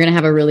feeling you're going to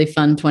have a really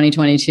fun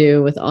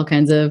 2022 with all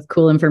kinds of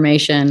cool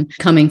information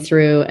coming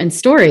through and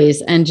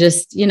stories. And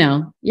just, you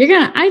know,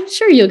 I'm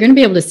sure you're going to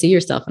be able to see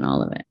yourself in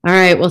all of it. All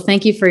right. Well,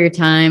 thank you for your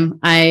time.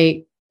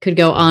 I could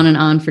go on and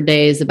on for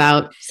days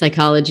about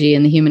psychology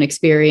and the human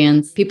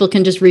experience. People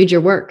can just read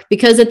your work,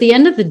 because at the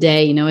end of the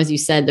day, you know, as you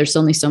said, there's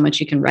only so much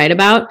you can write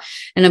about.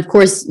 And of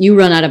course, you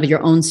run out of your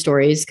own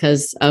stories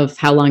because of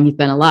how long you've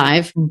been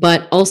alive.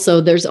 But also,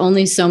 there's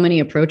only so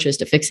many approaches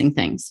to fixing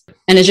things.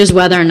 And it's just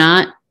whether or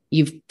not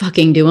you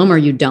fucking do them or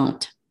you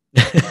don't.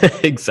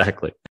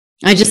 Exactly.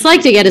 I just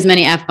like to get as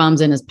many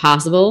F-bombs in as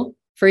possible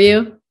for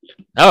you.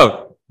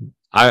 Oh,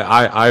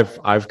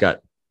 I've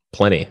got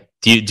plenty.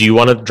 Do you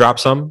want to drop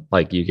some?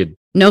 Like you could.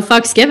 No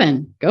fucks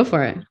given. Go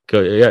for it.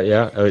 Go.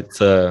 Yeah. It's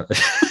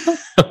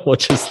we'll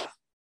just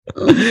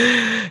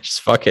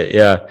fuck it.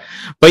 Yeah.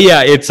 But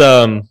yeah, it's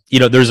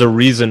there's a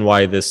reason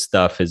why this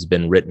stuff has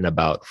been written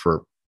about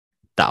for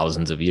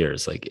thousands of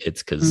years. Like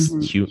it's because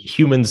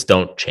humans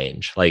don't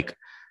change. Like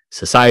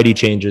society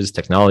changes,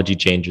 technology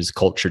changes,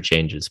 culture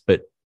changes,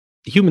 but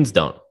humans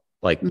don't.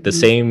 Like the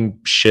same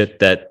shit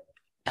that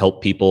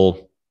helped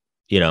people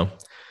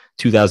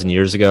 2,000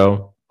 years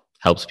ago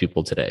helps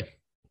people today.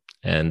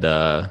 And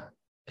at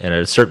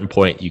a certain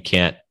point you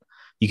can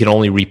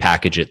only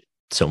repackage it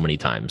so many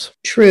times.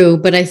 True.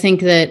 But I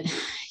think that,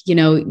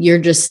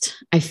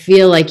 I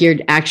feel like you're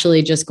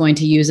actually just going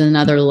to use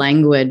another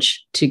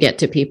language to get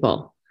to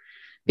people,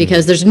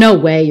 because there's no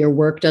way your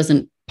work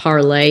doesn't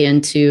parlay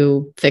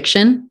into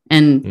fiction.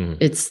 And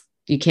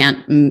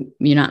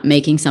you're not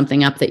making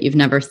something up that you've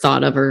never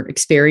thought of or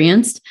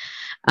experienced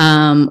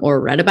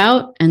or read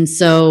about. And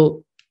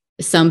so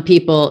some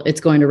people, it's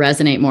going to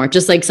resonate more.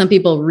 Just like some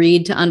people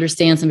read to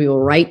understand, some people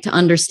write to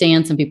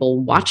understand, some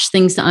people watch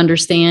things to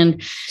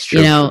understand,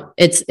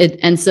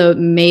 and so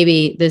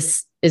maybe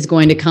this is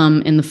going to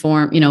come in the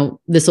form,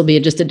 this will be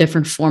just a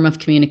different form of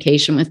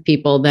communication with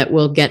people that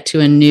will get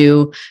to a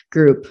new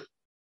group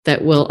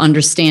that will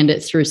understand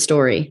it through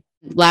story.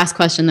 Last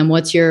question, then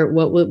what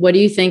do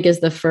you think is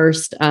the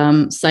first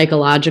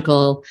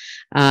psychological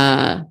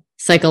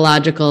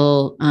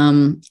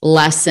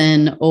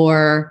lesson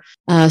or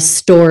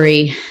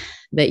story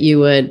that you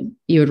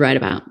would write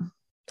about?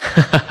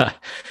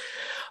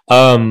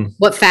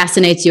 What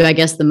fascinates you, I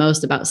guess, the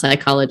most about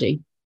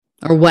psychology,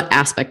 or what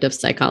aspect of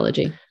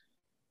psychology?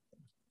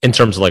 In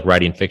terms of like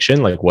writing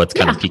fiction, like what's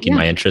kind of piquing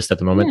my interest at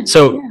the moment.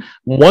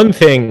 One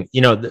thing,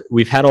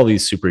 we've had all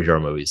these superhero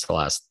movies the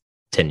last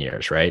 10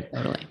 years, right?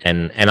 Totally.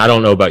 And I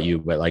don't know about you,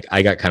 but like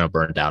I got kind of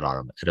burned out on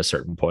them at a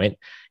certain point.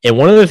 And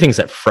one of the things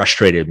that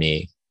frustrated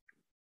me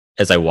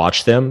as I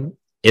watched them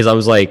is I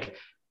was like,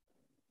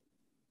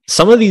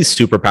 some of these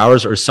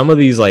superpowers or some of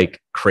these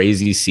like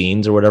crazy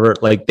scenes or whatever,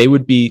 like they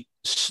would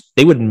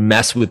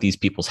mess with these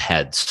people's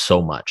heads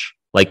so much.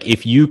 Like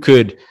if you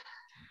could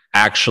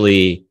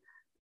actually,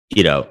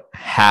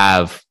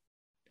 have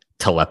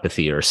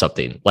telepathy or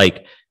something,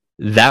 like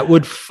that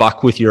would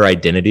fuck with your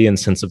identity and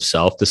sense of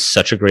self to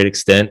such a great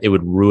extent. It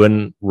would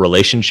ruin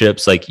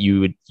relationships. Like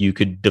you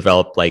could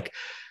develop, like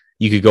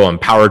you could go on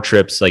power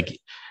trips, like,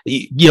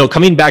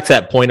 coming back to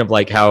that point of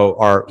like how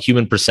our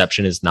human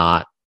perception is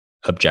not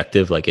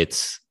objective, like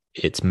it's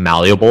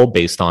malleable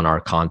based on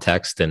our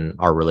context and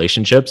our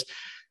relationships.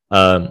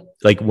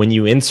 Like when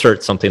you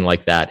insert something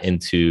like that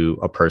into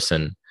a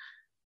person,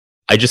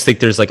 I just think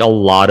there's like a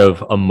lot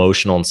of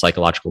emotional and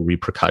psychological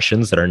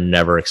repercussions that are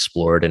never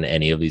explored in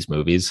any of these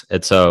movies.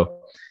 And so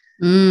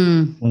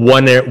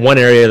one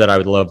area that I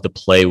would love to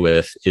play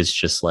with is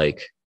just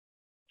like,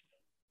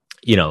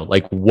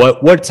 like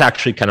what's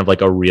actually kind of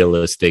like a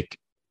realistic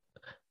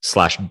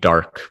 /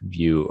 dark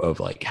view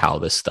of like how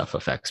this stuff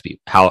affects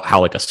people,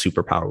 how like a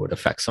superpower would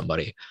affect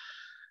somebody,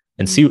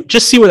 and see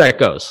where that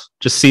goes.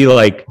 Just see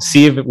where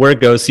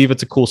it goes, see if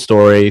it's a cool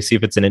story, see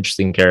if it's an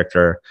interesting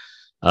character.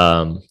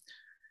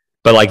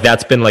 But like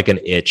that's been like an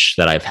itch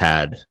that I've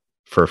had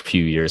for a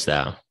few years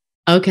now.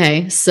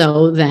 Okay,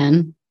 so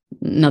then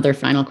another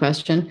final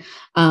question.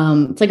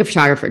 It's like a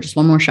photographer, just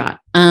one more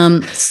shot.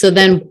 So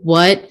then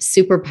what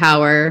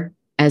superpower,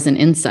 as an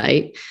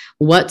insight,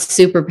 what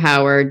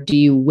superpower do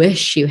you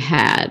wish you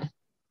had?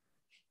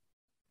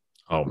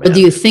 Oh man. Or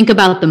do you think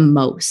about the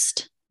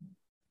most?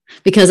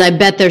 Because I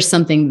bet there's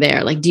something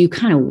there. Like, do you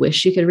kind of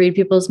wish you could read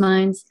people's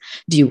minds?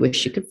 Do you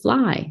wish you could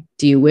fly?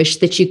 Do you wish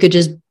that you could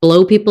just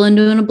blow people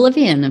into an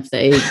oblivion if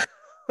they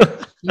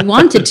you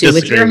wanted to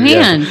with your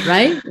hand,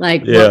 right?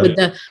 Like,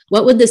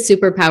 what would the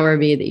superpower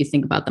be that you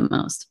think about the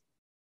most?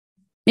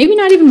 Maybe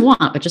not even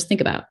want, but just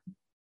think about.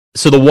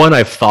 So the one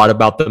I've thought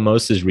about the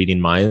most is reading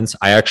minds.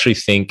 I actually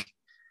think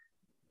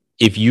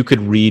if you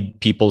could read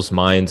people's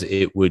minds,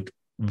 it would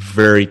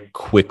very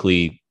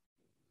quickly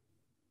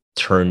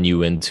turn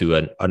you into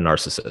a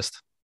narcissist,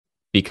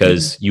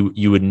 because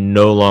you would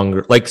no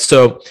longer like,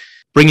 so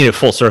bringing it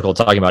full circle,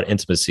 talking about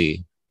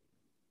intimacy,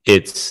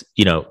 it's,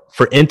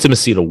 for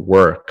intimacy to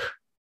work,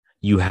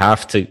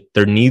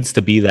 there needs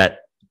to be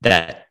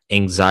that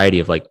anxiety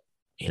of like,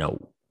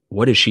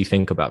 what does she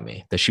think about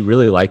me? Does she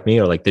really like me?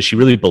 Or like, does she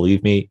really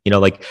believe me?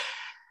 Like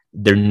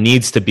there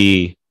needs to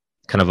be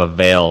kind of a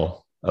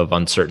veil of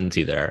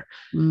uncertainty there.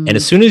 And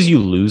as soon as you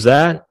lose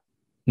that,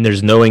 and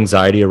there's no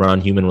anxiety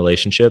around human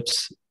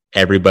relationships,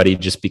 everybody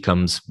just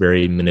becomes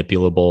very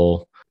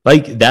manipulable.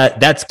 Like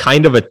that's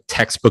kind of a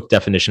textbook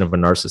definition of a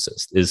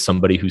narcissist, is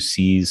somebody who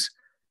sees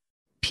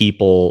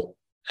people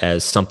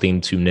as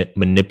something to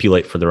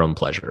manipulate for their own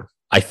pleasure.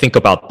 I think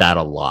about that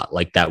a lot.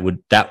 Like that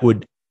would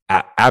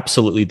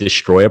absolutely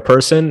destroy a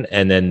person,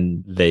 and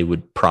then they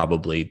would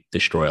probably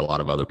destroy a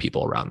lot of other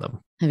people around them.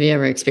 Have you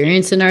ever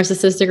experienced a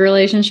narcissistic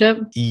relationship?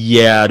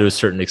 Yeah, to a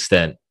certain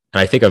extent.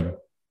 And I think I've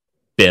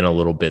been a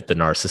little bit the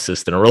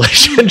narcissist in a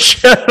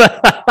relationship.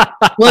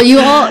 Well,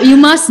 you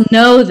must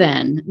know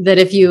then that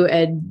if you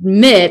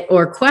admit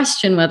or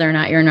question whether or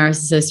not you're a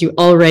narcissist, you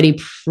already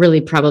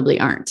really probably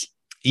aren't.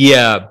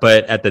 Yeah,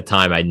 but at the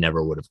time, I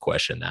never would have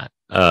questioned that.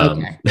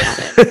 Okay, got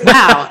it.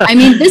 Wow. I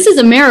mean, this is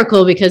a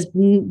miracle because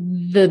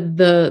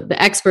the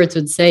experts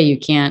would say you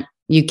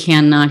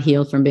cannot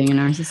heal from being a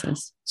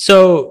narcissist.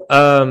 So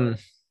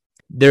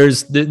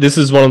this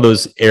is one of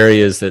those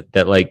areas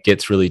that like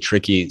gets really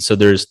tricky. So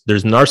there's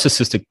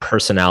narcissistic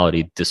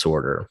personality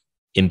disorder,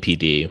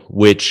 NPD,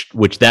 which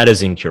that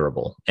is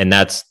incurable, and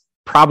that's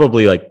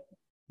probably like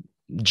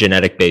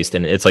genetic based.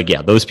 And it's like,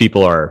 yeah, those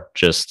people are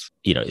just,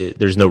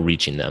 there's no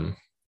reaching them.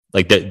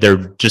 Like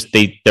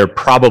they're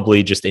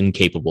probably just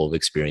incapable of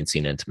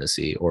experiencing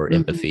intimacy or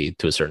empathy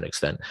to a certain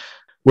extent.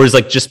 Whereas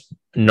like just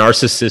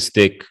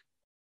narcissistic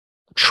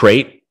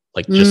trait,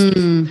 like just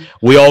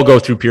we all go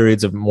through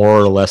periods of more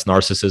or less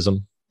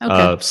narcissism,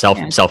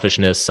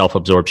 selfishness,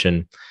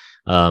 self-absorption.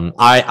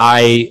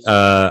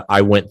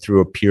 I went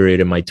through a period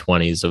in my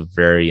 20s of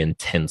very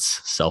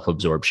intense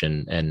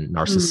self-absorption and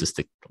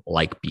narcissistic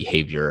like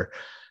behavior,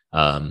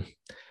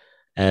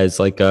 as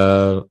like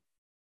a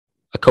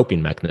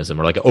coping mechanism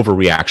or like an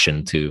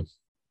overreaction to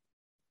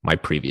my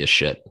previous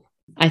shit.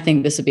 I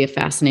think this would be a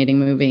fascinating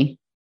movie.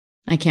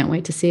 I can't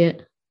wait to see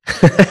it.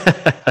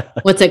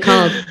 What's it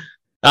called?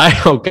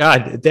 Oh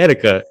God,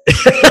 Danica.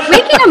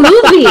 Making a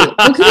movie.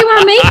 Okay,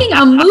 we're making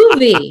a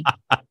movie.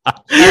 All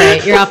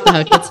right, you're off the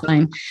hook. It's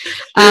fine.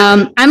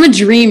 I'm a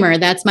dreamer.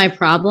 That's my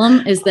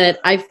problem, is that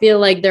I feel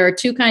like there are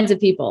two kinds of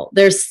people.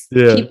 There's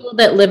people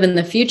that live in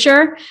the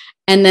future,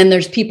 and then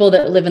there's people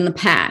that live in the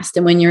past.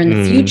 And when you're in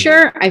the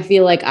future, I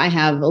feel like I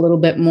have a little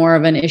bit more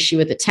of an issue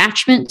with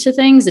attachment to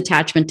things,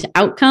 attachment to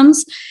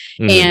outcomes.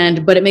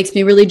 But it makes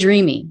me really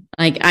dreamy.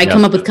 Like I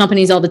come up with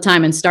companies all the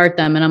time and start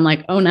them. And I'm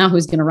like, oh, now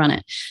who's going to run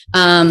it?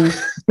 And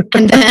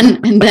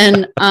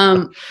then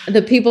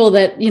the people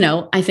that,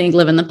 I think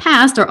live in the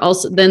past are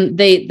also, then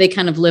they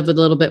kind of live with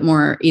a little bit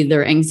more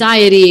either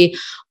anxiety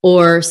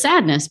or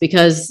sadness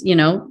because,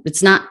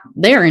 it's not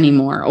there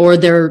anymore, or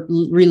they're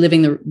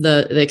reliving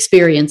the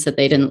experience that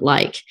they didn't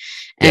like.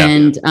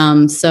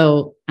 And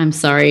so I'm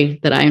sorry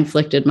that I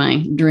inflicted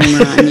my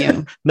dreamer on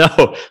you.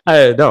 No,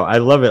 I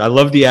love it. I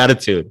love the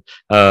attitude.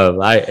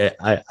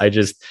 I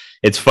just,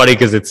 it's funny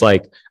because it's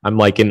like, I'm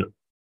like in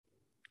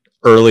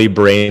early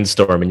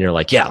brainstorm and you're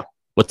like, yeah,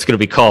 what's going to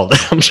be called?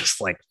 I'm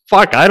just like,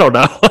 fuck, I don't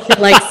know.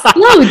 Like,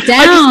 slow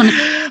down.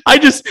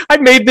 I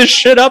made this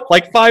shit up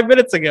like 5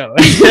 minutes ago.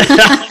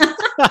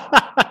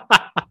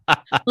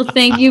 Well,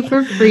 thank you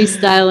for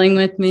freestyling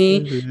with me.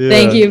 Yeah.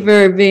 Thank you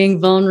for being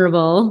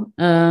vulnerable.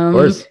 Of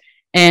course.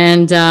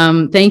 And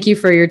thank you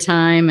for your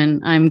time.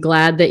 And I'm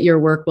glad that your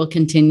work will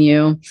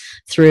continue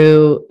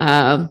through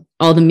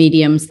all the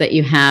mediums that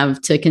you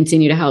have to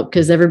continue to help,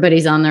 because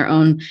everybody's at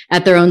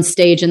their own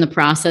stage in the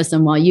process.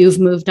 And while you've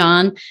moved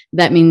on,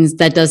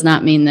 that does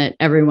not mean that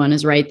everyone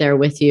is right there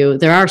with you.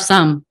 There are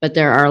some, but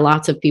there are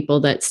lots of people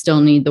that still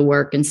need the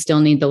work and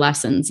still need the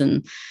lessons.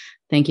 And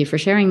thank you for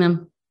sharing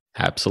them.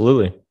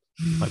 Absolutely.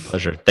 My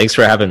pleasure. Thanks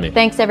for having me.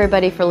 Thanks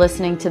everybody for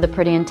listening to the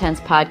Pretty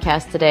Intense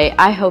podcast today.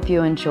 I hope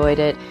you enjoyed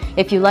it.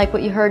 If you like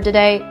what you heard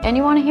today and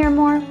you want to hear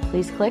more,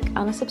 please click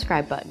on the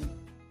subscribe button.